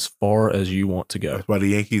can go as far as you want to go. That's why the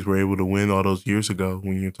Yankees were able to win all those years ago.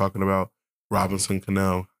 When you're talking about Robinson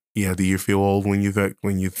Cano, yeah, do you feel old when you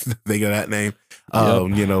think of that name?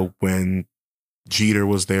 Yep. You know, when Jeter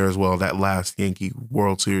was there as well, that last Yankee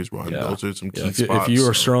World Series run. Yeah. Those are some key spots. If you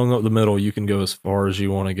are strong up the middle, you can go as far as you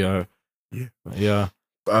want to go. Yeah.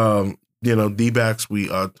 You know, D-backs, we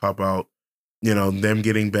talk about, you know, them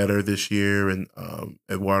getting better this year, and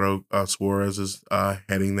Eduardo Suarez is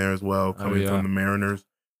heading there as well, coming from the Mariners.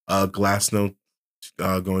 Glasnow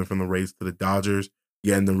going from the Rays to the Dodgers.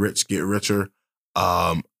 Yeah, and the rich get richer.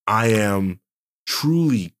 I am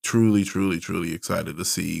truly excited to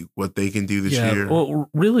see what they can do this year.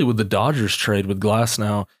 Well, really, with the Dodgers trade with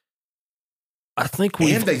Glasnow, I think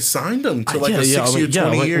they signed him to like a 6-year,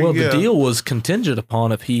 20-year. Well, the deal was contingent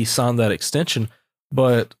upon if he signed that extension.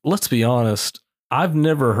 But let's be honest, I've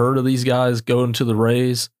never heard of these guys going to the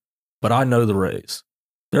Rays, but I know the Rays.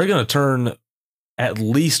 They're going to turn at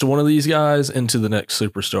least one of these guys into the next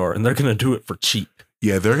superstar, and they're going to do it for cheap.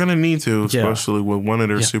 Yeah, they're going to need to, especially when one of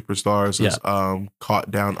their superstars is caught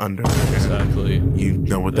down under. Exactly. You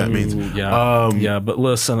know what that means. Yeah, but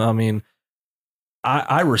listen, I mean,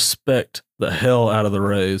 I respect the hell out of the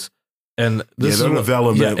Rays, and this their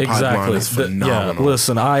development pipeline is phenomenal.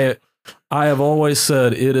 Listen, I have always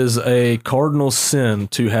said it is a cardinal sin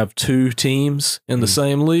to have two teams in the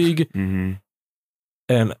same league, and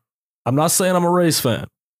I'm not saying I'm a Rays fan.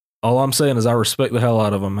 All I'm saying is I respect the hell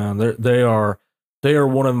out of them, man. They are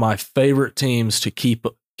one of my favorite teams to keep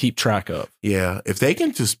track of. Yeah, if they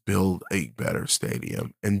can just build a better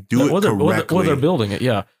stadium and do it correctly. Well, they're building it.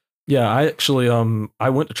 Yeah, I actually I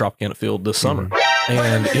went to Tropicana Field this summer,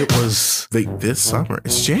 and it was this summer.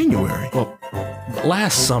 It's January. Well,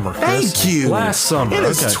 last summer. Chris. Thank you. Last summer. It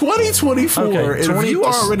is 2024. Okay, and if you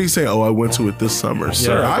already say, "Oh, I went to it this summer,"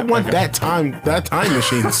 sir, I want that time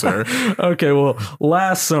machine, sir. Okay, well,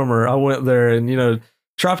 last summer I went there, and you know,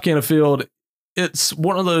 Tropicana Field. It's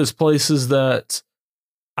one of those places that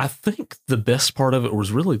I think the best part of it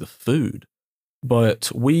was really the food.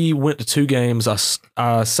 But we went to 2 games.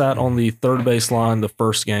 I sat on the third base line the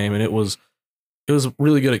first game, and it was a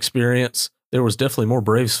really good experience. There was definitely more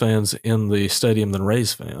Braves fans in the stadium than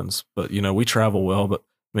Rays fans. But you know, we travel well. But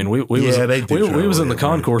I mean, we was in the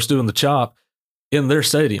concourse doing the chop in their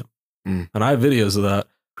stadium, and I have videos of that.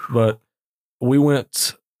 But we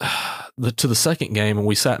went to the second game, and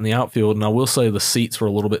we sat in the outfield. And I will say the seats were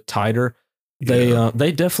a little bit tighter. They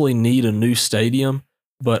definitely need a new stadium.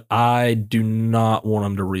 But I do not want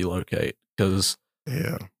them to relocate because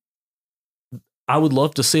I would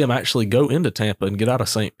love to see them actually go into Tampa and get out of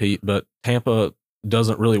St. Pete, but Tampa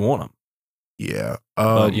doesn't really want them. Yeah,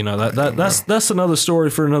 but you know that's another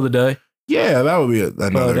story for another day. Yeah, that would be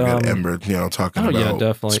another good Ember. You know, talking about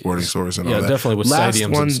definitely. Sporting stories and all that. Yeah, definitely with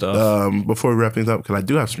stadiums and stuff. Before we wrap things up, because I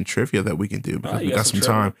do have some trivia that we can do because we got some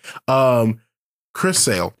time. Chris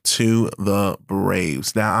Sale to the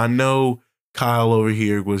Braves. Now I know Kyle over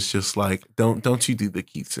here was just like, don't you do the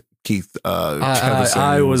Keith.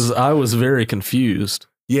 I was very confused.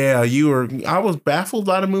 Yeah, you were. I was baffled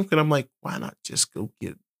by the move, and I'm like, why not just go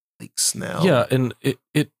get Blake Snell? Yeah, and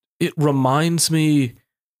it reminds me,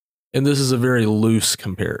 and this is a very loose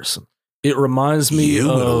comparison. It reminds me of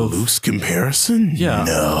a loose comparison. Yeah.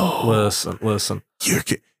 No. Listen. You're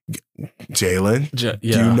Jalen. Yeah. Do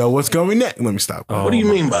you know what's going next? Let me stop. Oh, what do you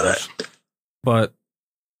mean by that? But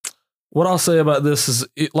what I'll say about this is,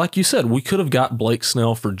 like you said, we could have got Blake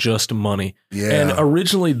Snell for just money. Yeah. And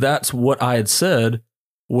originally, that's what I had said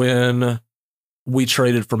when we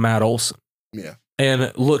traded for Matt Olson. Yeah.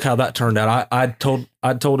 And look how that turned out. I told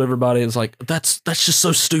everybody, it's like, that's just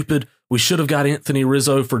so stupid. We should have got Anthony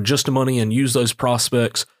Rizzo for just money and used those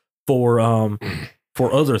prospects for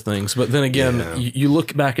other things. But then again, you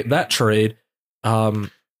look back at that trade,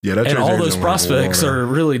 and all those prospects are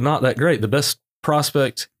really not that great. The best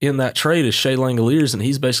prospect in that trade is Shea Langoliers, and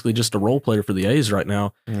he's basically just a role player for the A's right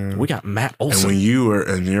now. Yeah. We got Matt Olson. And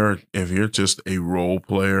when if you're just a role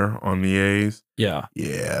player on the A's,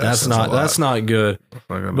 that's not good.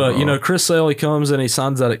 But Chris Sale comes and he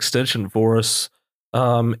signs that extension for us.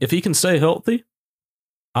 If he can stay healthy,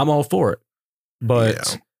 I'm all for it.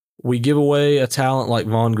 But we give away a talent like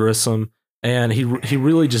Vaughn Grissom, and he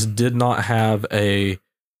really just did not have a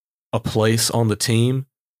place on the team.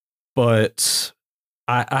 But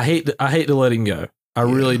I hate to let him go. I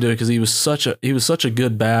really do, because he was such a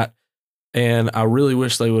good bat, and I really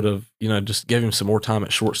wish they would have just gave him some more time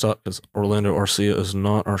at shortstop, because Orlando Arcia is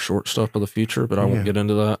not our shortstop of the future. But I won't get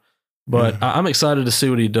into that. But I'm excited to see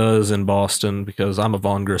what he does in Boston, because I'm a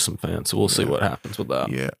Vaughn Grissom fan. So we'll see what happens with that.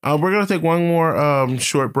 Yeah. We're going to take one more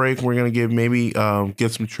short break. We're going to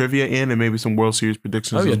get some trivia in and maybe some World Series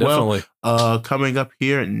predictions as well. Definitely. Coming up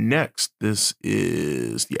here next, this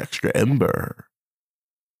is the Extra Ember.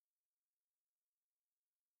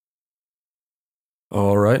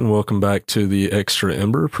 All right, and welcome back to the Extra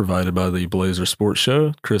Ember provided by the Blazer Sports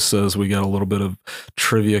Show. Chris says we got a little bit of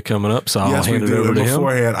trivia coming up, so I'll hand it over to him.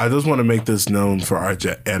 Beforehand, I just want to make this known for our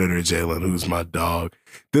editor, Jalen, who's my dog.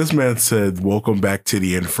 This man said, welcome back to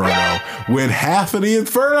the Inferno, when half of the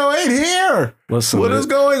Inferno ain't here. Listen, what is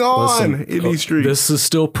going on in these streets? This is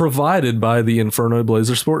still provided by the Inferno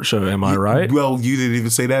Blazer Sports Show, am I right? Well, you didn't even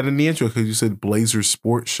say that in the intro, because you said Blazer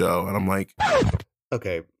Sports Show, and I'm like...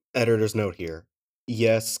 Okay, editor's note here.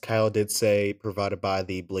 Yes, Kyle did say provided by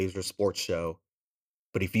the Blazer Sports Show,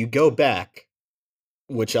 but if you go back,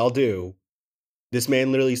 which I'll do, this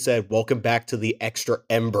man literally said, welcome back to the Extra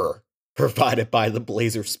Ember provided by the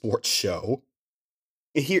Blazer Sports Show.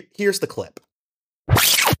 Here's the clip.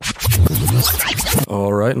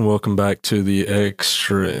 All right, and welcome back to the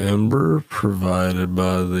Extra Ember provided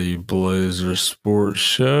by the Blazer Sports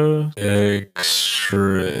Show.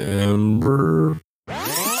 Extra Ember.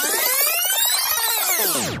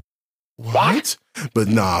 What? But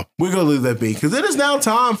nah, we're going to leave that be, because it is now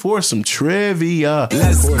time for some trivia.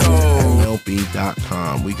 Let's go.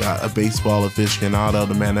 MLB.com. We got a baseball aficionado,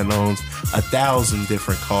 the man that owns 1,000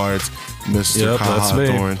 different cards, Mr. Kyle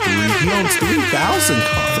Thorne. He owns 3,000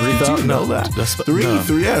 cards. 3,000? Did you know that? That's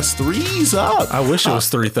three's up. I wish it was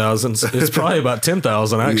 3,000. It's probably about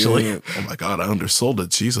 10,000, actually. Yeah. Oh my God, I undersold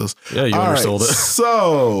it. Jesus. Yeah, you undersold it.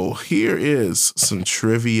 So here is some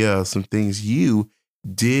trivia, some things you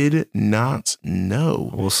did not know.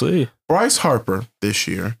 We'll see. Bryce Harper this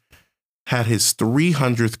year had his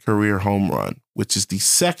 300th career home run, which is the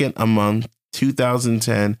second among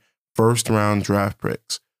 2010 first-round draft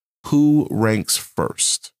picks. Who ranks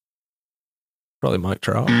first? Probably Mike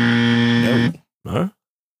Trout. No?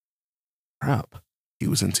 Crap. He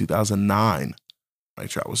was in 2009. Mike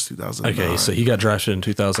Trout was 2009. Okay, so he got drafted in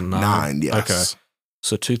 2009. Yes. Okay.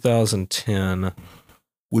 So 2010.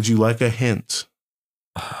 Would you like a hint?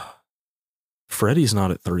 Freddie's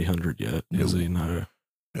not at 300 yet, is he? No.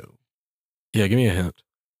 Yeah, give me a hint.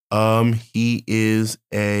 He is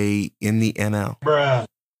in the NL. Bruh.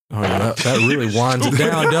 Oh, yeah, that really winds it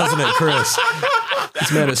down, doesn't it, Chris?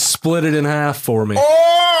 This man has split it in half for me.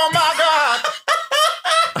 Oh my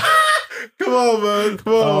God! Come on, man.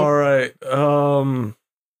 Come on. All right.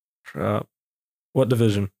 Crap. What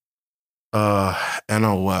division?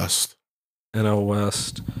 NL West. NL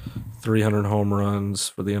West. 300 home runs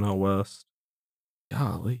for the NL West.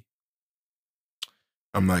 Golly.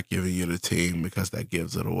 I'm not giving you the team because that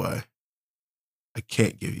gives it away. I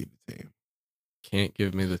can't give you the team. Can't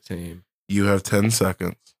give me the team. You have 10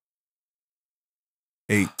 seconds.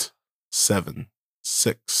 8, 7,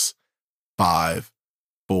 6, 5,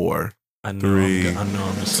 4, I know 3, I'm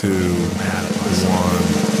just 2, mad at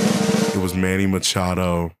myself. 1. It was Manny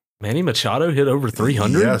Machado. Manny Machado hit over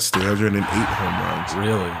 300? Yes, 308 home runs.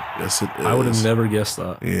 Really? Yes, it is. I would have never guessed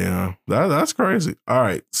that. Yeah, that's crazy. All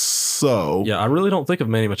right, so Yeah, I really don't think of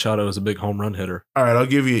Manny Machado as a big home run hitter. all right, I'll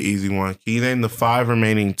give you an easy one. Can you name the 5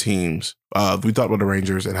 remaining teams? We talked about the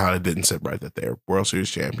Rangers and how it didn't sit right that they're World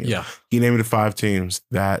Series champions. Yeah. Can you name me the 5 teams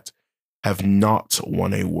that have not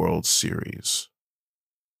won a World Series?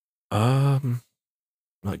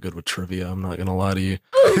 Not good with trivia. I'm not gonna lie to you.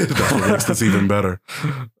 That's what makes this even better.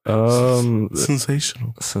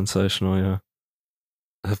 Sensational. Sensational, yeah.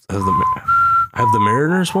 Have the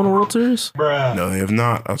Mariners won a World Series? No, they have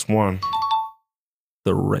not. That's 1.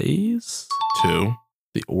 The Rays? 2.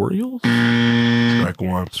 The Orioles? Strike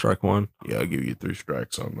 1. Strike 1. Yeah, I'll give you 3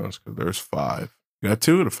 strikes on this because there's 5. You got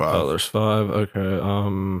 2 of the 5. Oh, there's 5.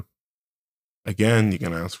 Okay. Again, you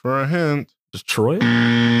can ask for a hint. Detroit?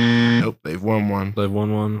 Nope, they've won 1. They've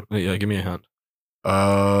won 1. Yeah, give me a hint.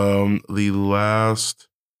 The last,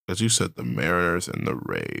 as you said, the Mariners and the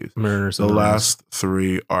Rays. Mariners. The last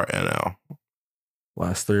 3 are NL.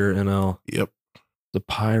 Last 3 are NL. Yep. The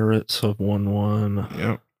Pirates have won 1.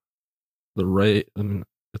 Yep. The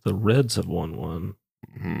Reds have won 1.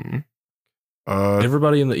 Mm-hmm.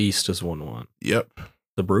 Everybody in the East has won 1. Yep.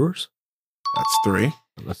 The Brewers? That's 3.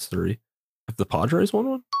 That's 3. Have the Padres won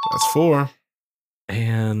 1? That's 4.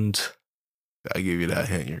 And I give you that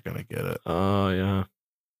hint, you're gonna get it. oh yeah.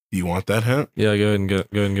 Do you want that hint? Yeah, go ahead and give it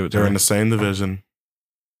to They're me. in the same division.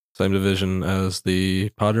 Same division as the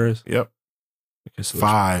Padres. Yep. Okay, so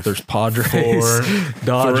 5. There's Padres, 4,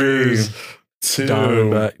 Dodgers, 3, 2,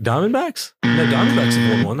 Diamondbacks. No, Diamondbacks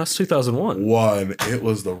have won 1. That's 2001. 1. It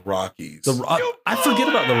was the Rockies. I forget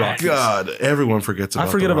about the Rockies. God, everyone forgets about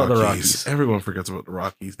forget the about Rockies. the Rockies. Everyone forgets about the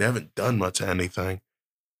Rockies. They haven't done much of anything.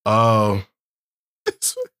 Oh.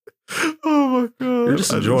 Oh my God. You're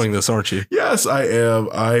just enjoying this, aren't you? Yes, I am.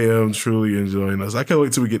 I am truly enjoying this. I can't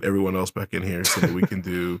wait till we get everyone else back in here so that we can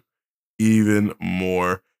do even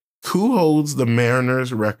more. Who holds the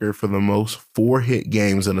Mariners record for the most 4-hit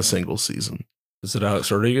games in a single season? Is it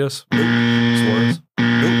Alex Rodriguez? Nope. Suarez?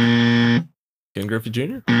 Nope. Ken Griffey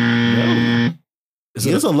Jr.? No.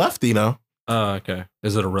 He is a lefty, though. Okay.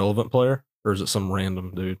 Is it a relevant player or is it some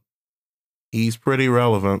random dude? He's pretty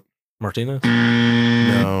relevant. Martinez?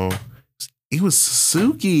 No. He was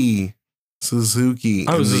Suzuki. Suzuki.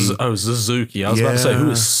 Suzuki. I was about to say, who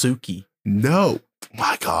is Suki? No.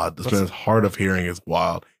 My God, this man's hard of hearing is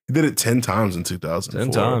wild. He did it 10 times in 2004.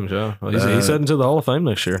 10 times, yeah. Well, he's heading to the Hall of Fame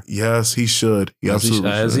next year. Yes, he should. He absolutely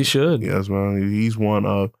as he should. Yes, man. He's one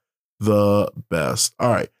of the best. All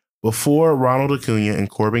right. Before Ronald Acuna and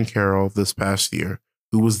Corbin Carroll this past year,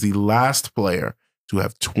 who was the last player to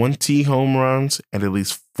have 20 home runs and at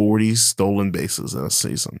least 40 stolen bases in a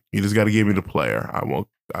season? You just got to give me the player.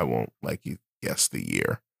 I won't like you guess the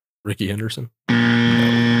year. Ricky Henderson?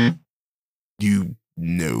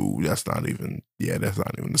 No. That's not even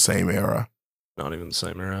the same era. Not even the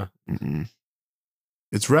same era. Mm-mm.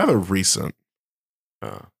 It's rather recent.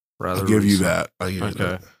 Rather I'll give you recent. that. I'll give you Okay.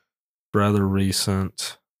 that. Rather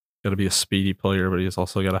recent. Got to be a speedy player, but he's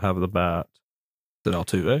also got to have the bat. Is it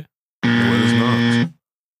Altuve? No, it is not.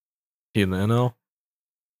 He in the NL?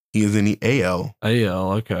 He is in the AL.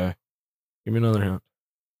 AL, okay. Give me another hint.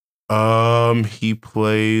 He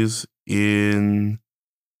plays in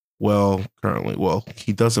currently,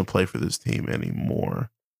 he doesn't play for this team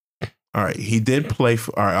anymore. All right, he did play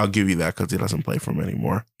for, all right, I'll give you that because he doesn't play for them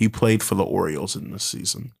anymore. He played for the Orioles in this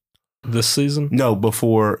season. This season? No,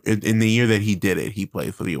 before, in the year that he did it, he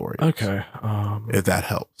played for the Orioles. Okay. If that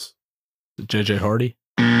helps. JJ Hardy?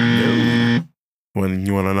 No. When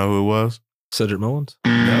you want to know who it was? Cedric Mullins?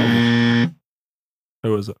 No.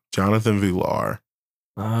 Who was it? Jonathan Villar.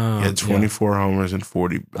 Oh, He had 24 homers and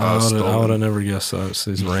 40 I would stolen. have never guessed that. It's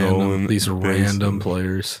these Stolen random bases.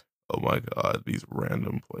 players. Oh my God, these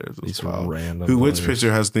random players. These Wow. random Which players.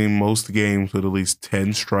 pitcher has the most games with at least 10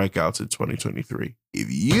 strikeouts in 2023?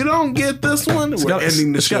 If you don't get this one, we're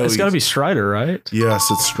ending the show. It's got to be Strider, right? Yes,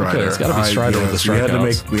 it's Strider. Okay, it's gotta be Strider with the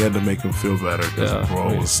strikeouts. We had to make him feel better because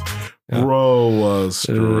Yeah. bro was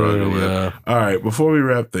struggling. Yeah. All right, before we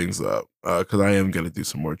wrap things up, because I am going to do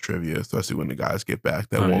some more trivia, especially when the guys get back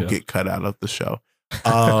that won't get cut out of the show.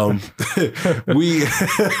 We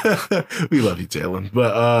love you, Jalen.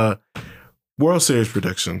 But World Series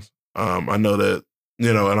predictions. I know that,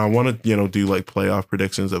 and I want to, do like playoff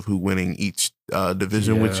predictions of who winning each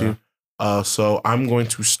division with you. So I'm going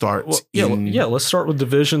to start. Let's start with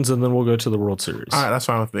divisions and then we'll go to the World Series. All right, that's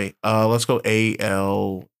fine with me. Let's go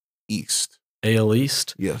AL East. AL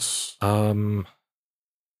East? Yes.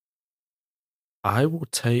 I will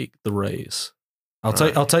take the Rays.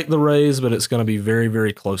 I'll take the Rays, but it's going to be very,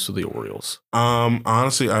 very close to the Orioles.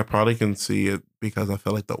 Honestly, I probably can see it because I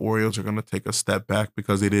feel like the Orioles are going to take a step back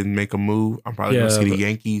because they didn't make a move. I'm probably going to see the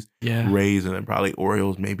Yankees, Rays, and then probably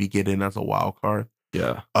Orioles maybe get in as a wild card.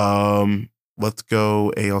 Yeah. Let's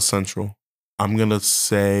go AL Central. I'm going to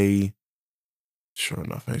say, sure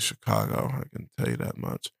enough, hey, Chicago. I can tell you that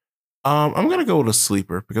much. I'm gonna go with a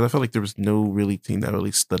sleeper because I feel like there was no really team that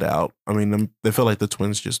really stood out. I mean, they feel like the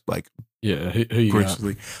Twins just like who you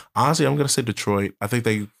graciously. Honestly, I'm gonna say Detroit. I think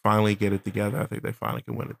they finally get it together. I think they finally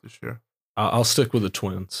can win it this year. I'll stick with the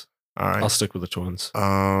Twins. All right, I'll stick with the Twins.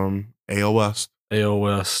 AL West. AL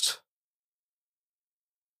West.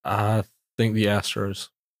 I think the Astros.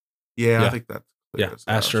 Yeah. I think that's clear.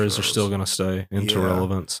 Astros are still gonna stay into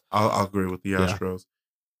relevance. I'll agree with the Astros.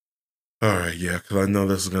 All right, because I know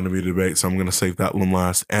this is going to be a debate, so I'm going to save that one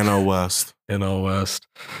last. NL West. NL West.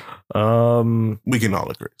 We can all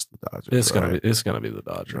agree it's the Dodgers. It's gonna be the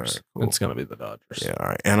Dodgers. Right, cool. It's gonna be the Dodgers. Yeah, all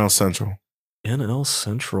right. NL Central. NL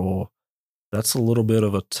Central. That's a little bit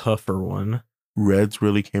of a tougher one. Reds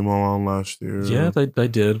really came along last year. Yeah, they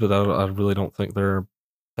did, but I really don't think they're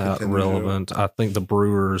that relevant. I think the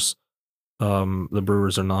Brewers are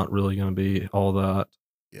not really going to be all that.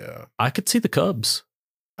 Yeah, I could see the Cubs.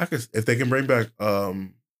 I could if they can bring back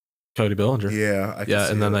Cody Bellinger. Yeah, I can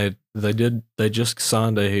see and then that. they just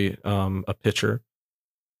signed a pitcher.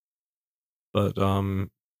 But I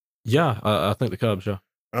think the Cubs. Yeah.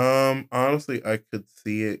 Honestly, I could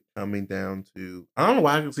see it coming down to. I don't know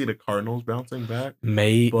why I could see the Cardinals bouncing back.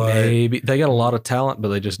 Maybe they got a lot of talent, but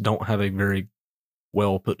they just don't have a very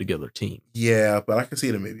well put together team. Yeah, but I can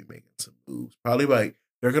see them maybe making some moves. Probably like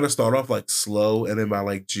they're gonna start off like slow, and then by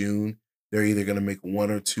like June, they're either gonna make one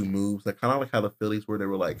or two moves. Like kind of like how the Phillies were. They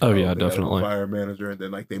were like, oh yeah, definitely fire manager, and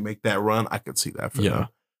then like they make that run. I could see that for them.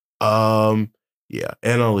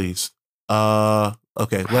 NL East.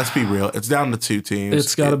 Okay, let's be real. It's down to two teams.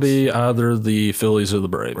 It's got to be either the Phillies or the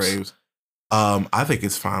Braves. I think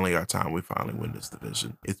it's finally our time. We finally win this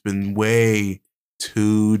division. It's been way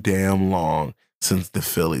too damn long since the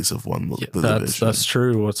Phillies have won the division. That's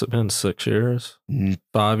true. What's it been? 6 years?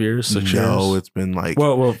 5 years? 6 years? No, it's been like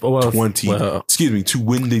 20. Excuse me, to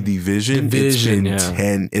win the division. It's been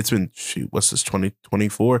 10. It's been what's this?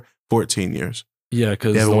 2024? 14 years. Yeah,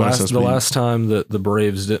 because the last time that the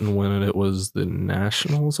Braves didn't win it, it was the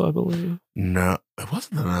Nationals, I believe. No, it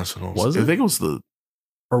wasn't the Nationals. Was it? I think it was the.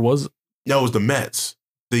 Or was it? No, it was the Mets.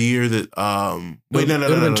 The year that. Wait, no. It would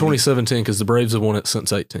have been 2017 because the Braves have won it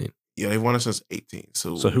since 18. Yeah, they've won it since 18.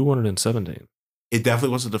 So who won it in 17? It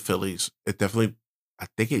definitely wasn't the Phillies. I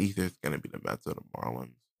think it either is going to be the Mets or the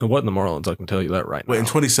Marlins. It wasn't the Marlins, I can tell you that right now. Wait, in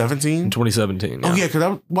 2017? In 2017, yeah. Oh, yeah, because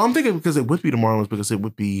I'm thinking because it would be the Marlins because it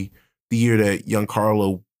would be the year that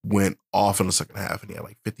Giancarlo went off in the second half and he had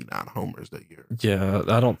like 59 homers that year. Yeah,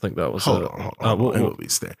 I don't think that was Hold on. It will be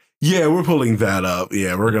staying. Yeah, we're pulling that up.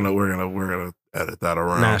 Yeah, we're gonna edit that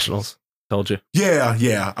around. Nationals. Told you.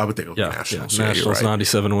 Yeah. I would think it was Nationals. Yeah, Nationals, right.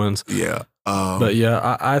 97 wins. Yeah. But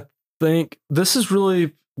yeah, I think this is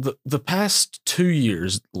really the past 2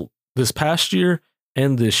 years, this past year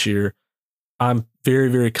and this year, I'm very,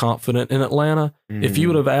 very confident in Atlanta. If you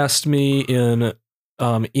would have asked me in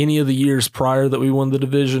any of the years prior that we won the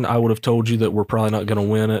division, I would have told you that we're probably not going to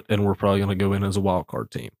win it and we're probably going to go in as a wild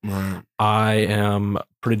card team. Right. I am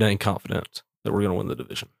pretty dang confident that we're going to win the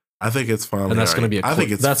division. I think it's finally. And that's going to be a clip. I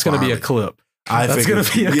think that's going to be a clip. That's going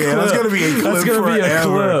to be a clip. Yeah, that's going to be a clip. That's going to be a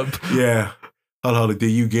clip. Yeah. Hold on. Do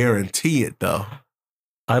you guarantee it though?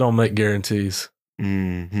 I don't make guarantees.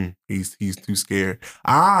 Mm-hmm. He's too scared.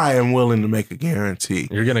 I am willing to make a guarantee.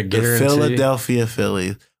 You're going to guarantee the Philadelphia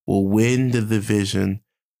Phillies will win the division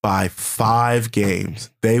by 5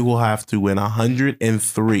 games. They will have to win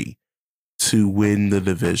 103 to win the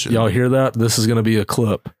division. Y'all hear that? This is going to be a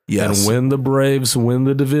clip. Yes. And when the Braves win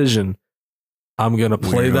the division, I'm going to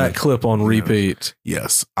play that clip on repeat.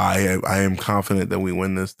 Yes. I am confident that we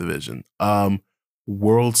win this division.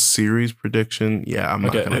 World Series prediction. Yeah, I'm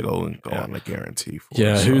not going to go on a guarantee for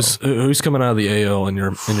it. Who's coming out of the AL in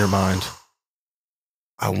your mind?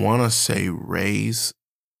 I want to say Rays,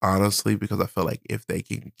 honestly, because I feel like if they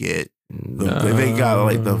can get they got to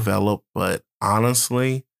like develop, but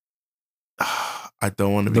honestly, I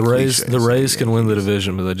don't want to be the Rays can win the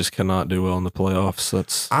division, but they just cannot do well in the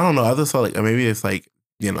playoffs. I don't know. I just felt like maybe it's like,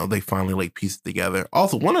 they finally like piece it together.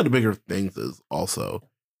 Also, one of the bigger things is also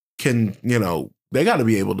they got to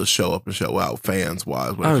be able to show up and show out fans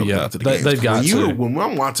wise when it comes down to the games. They've got to. When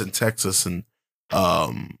I'm watching Texas and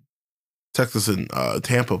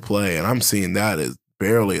Tampa play, and I'm seeing that as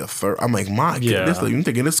barely a third. I'm like, my goodness, I'm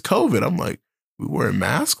thinking it's COVID. I'm like, we wearing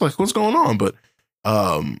masks? Like, what's going on? But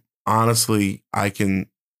honestly, I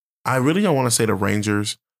really don't want to say the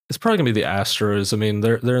Rangers. It's probably gonna be the Astros. I mean,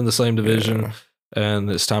 they're in the same division, and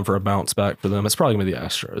it's time for a bounce back for them. It's probably gonna be the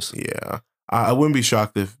Astros. Yeah, I wouldn't be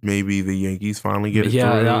shocked if maybe the Yankees finally get it.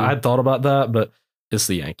 Yeah, I thought about that, but it's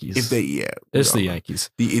the Yankees. If they, it's the Yankees.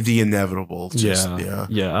 The inevitable.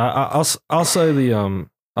 I'll say the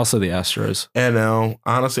Astros. And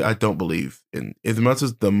honestly, I don't believe in as much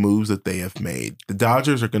as the moves that they have made. The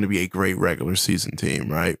Dodgers are going to be a great regular season team,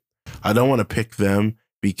 right? I don't want to pick them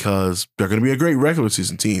because they're going to be a great regular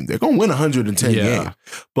season team. They're going to win 110 games,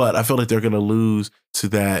 but I feel like they're going to lose to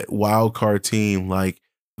that wild card team like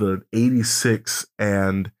the 86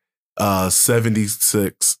 and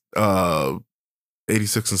 76,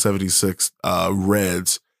 86 and 76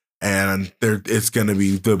 Reds, and it's going to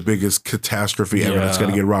be the biggest catastrophe ever. That's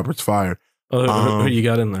going to get Roberts fired. Who you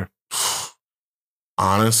got in there?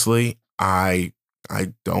 Honestly, I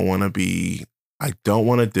don't want to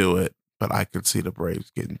do it, but I could see the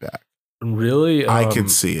Braves getting back. Really? I can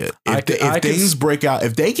see it. If things break out,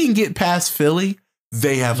 if they can get past Philly,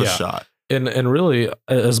 they have a shot. And really,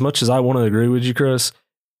 as much as I want to agree with you, Chris,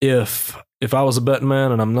 if I was a betting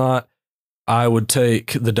man, and I'm not, I would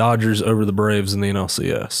take the Dodgers over the Braves in the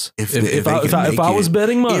NLCS. If I was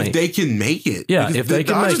betting money, if they can make it, if they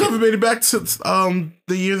can make it. The Dodgers haven't made it back since the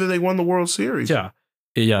year that they won the World Series. Yeah.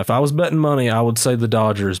 If I was betting money, I would say the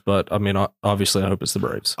Dodgers, but I mean, obviously, I hope it's the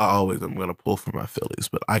Braves. I'm going to pull for my Phillies,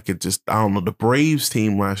 but I don't know. The Braves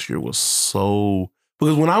team last year was so.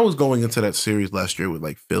 Because when I was going into that series last year with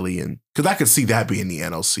like Philly because I could see that being the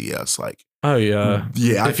NLCS, like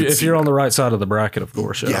if you're on the right side of the bracket, of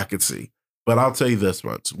course, I could see. But I'll tell you this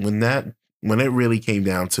much: when it really came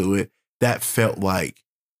down to it, that felt like,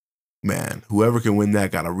 man, whoever can win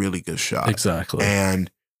that got a really good shot. Exactly. And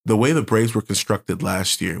the way the Braves were constructed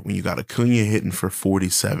last year, when you got Acuna hitting for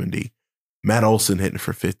 40-70, Matt Olson hitting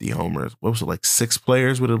for 50 homers. What was it, like 6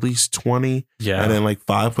 players with at least 20? Yeah. And then like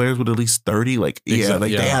 5 players with at least 30? They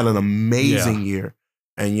had an amazing year.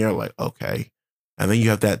 And you're like, okay. And then you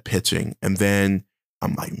have that pitching. And then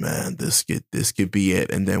I'm like, man, this could be it.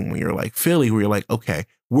 And then when you're like Philly, where you're like, okay,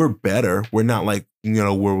 we're better. We're not like,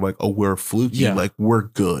 we're like, oh, we're fluky. Yeah. Like, we're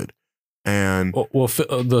good. And well,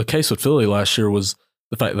 the case with Philly last year was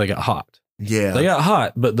the fact they got hot. Yeah. They got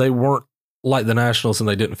hot, but they weren't like the Nationals and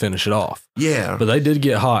they didn't finish it off. Yeah. But they did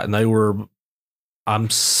get hot and I'm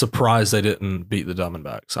surprised they didn't beat the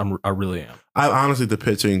Diamondbacks. I really am. I honestly, the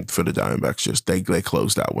pitching for the Diamondbacks they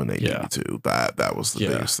closed out when they needed to. That was the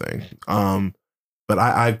biggest thing. But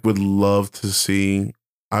I would love to see.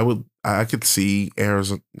 I could see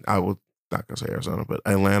Arizona. I would not gonna say Arizona, but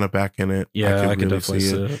Atlanta back in it. Yeah, I could definitely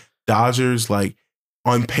see it. Dodgers, like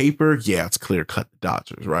on paper, it's clear cut the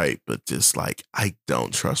Dodgers, right? But just like I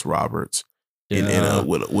don't trust Roberts. With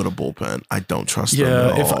a bullpen. I don't trust them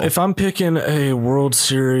at all. If I'm picking a World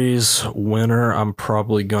Series winner, I'm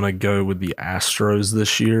probably going to go with the Astros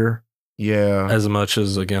this year. Yeah. As much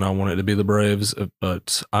as, again, I want it to be the Braves,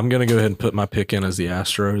 but I'm going to go ahead and put my pick in as the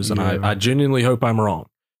Astros, and I genuinely hope I'm wrong.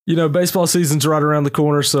 Baseball season's right around the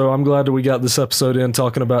corner, so I'm glad that we got this episode in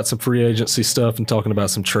talking about some free agency stuff and talking about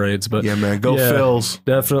some trades. But yeah, man, go Phils.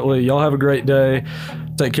 Definitely. Y'all have a great day.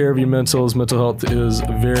 Take care of your mentals. Mental health is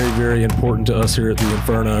very, very important to us here at the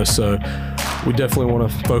Inferno, so we definitely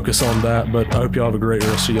want to focus on that. But I hope y'all have a great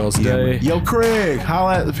rest of y'all's day. Yo, Craig,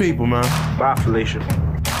 holla at the people, man. Bye, Felicia.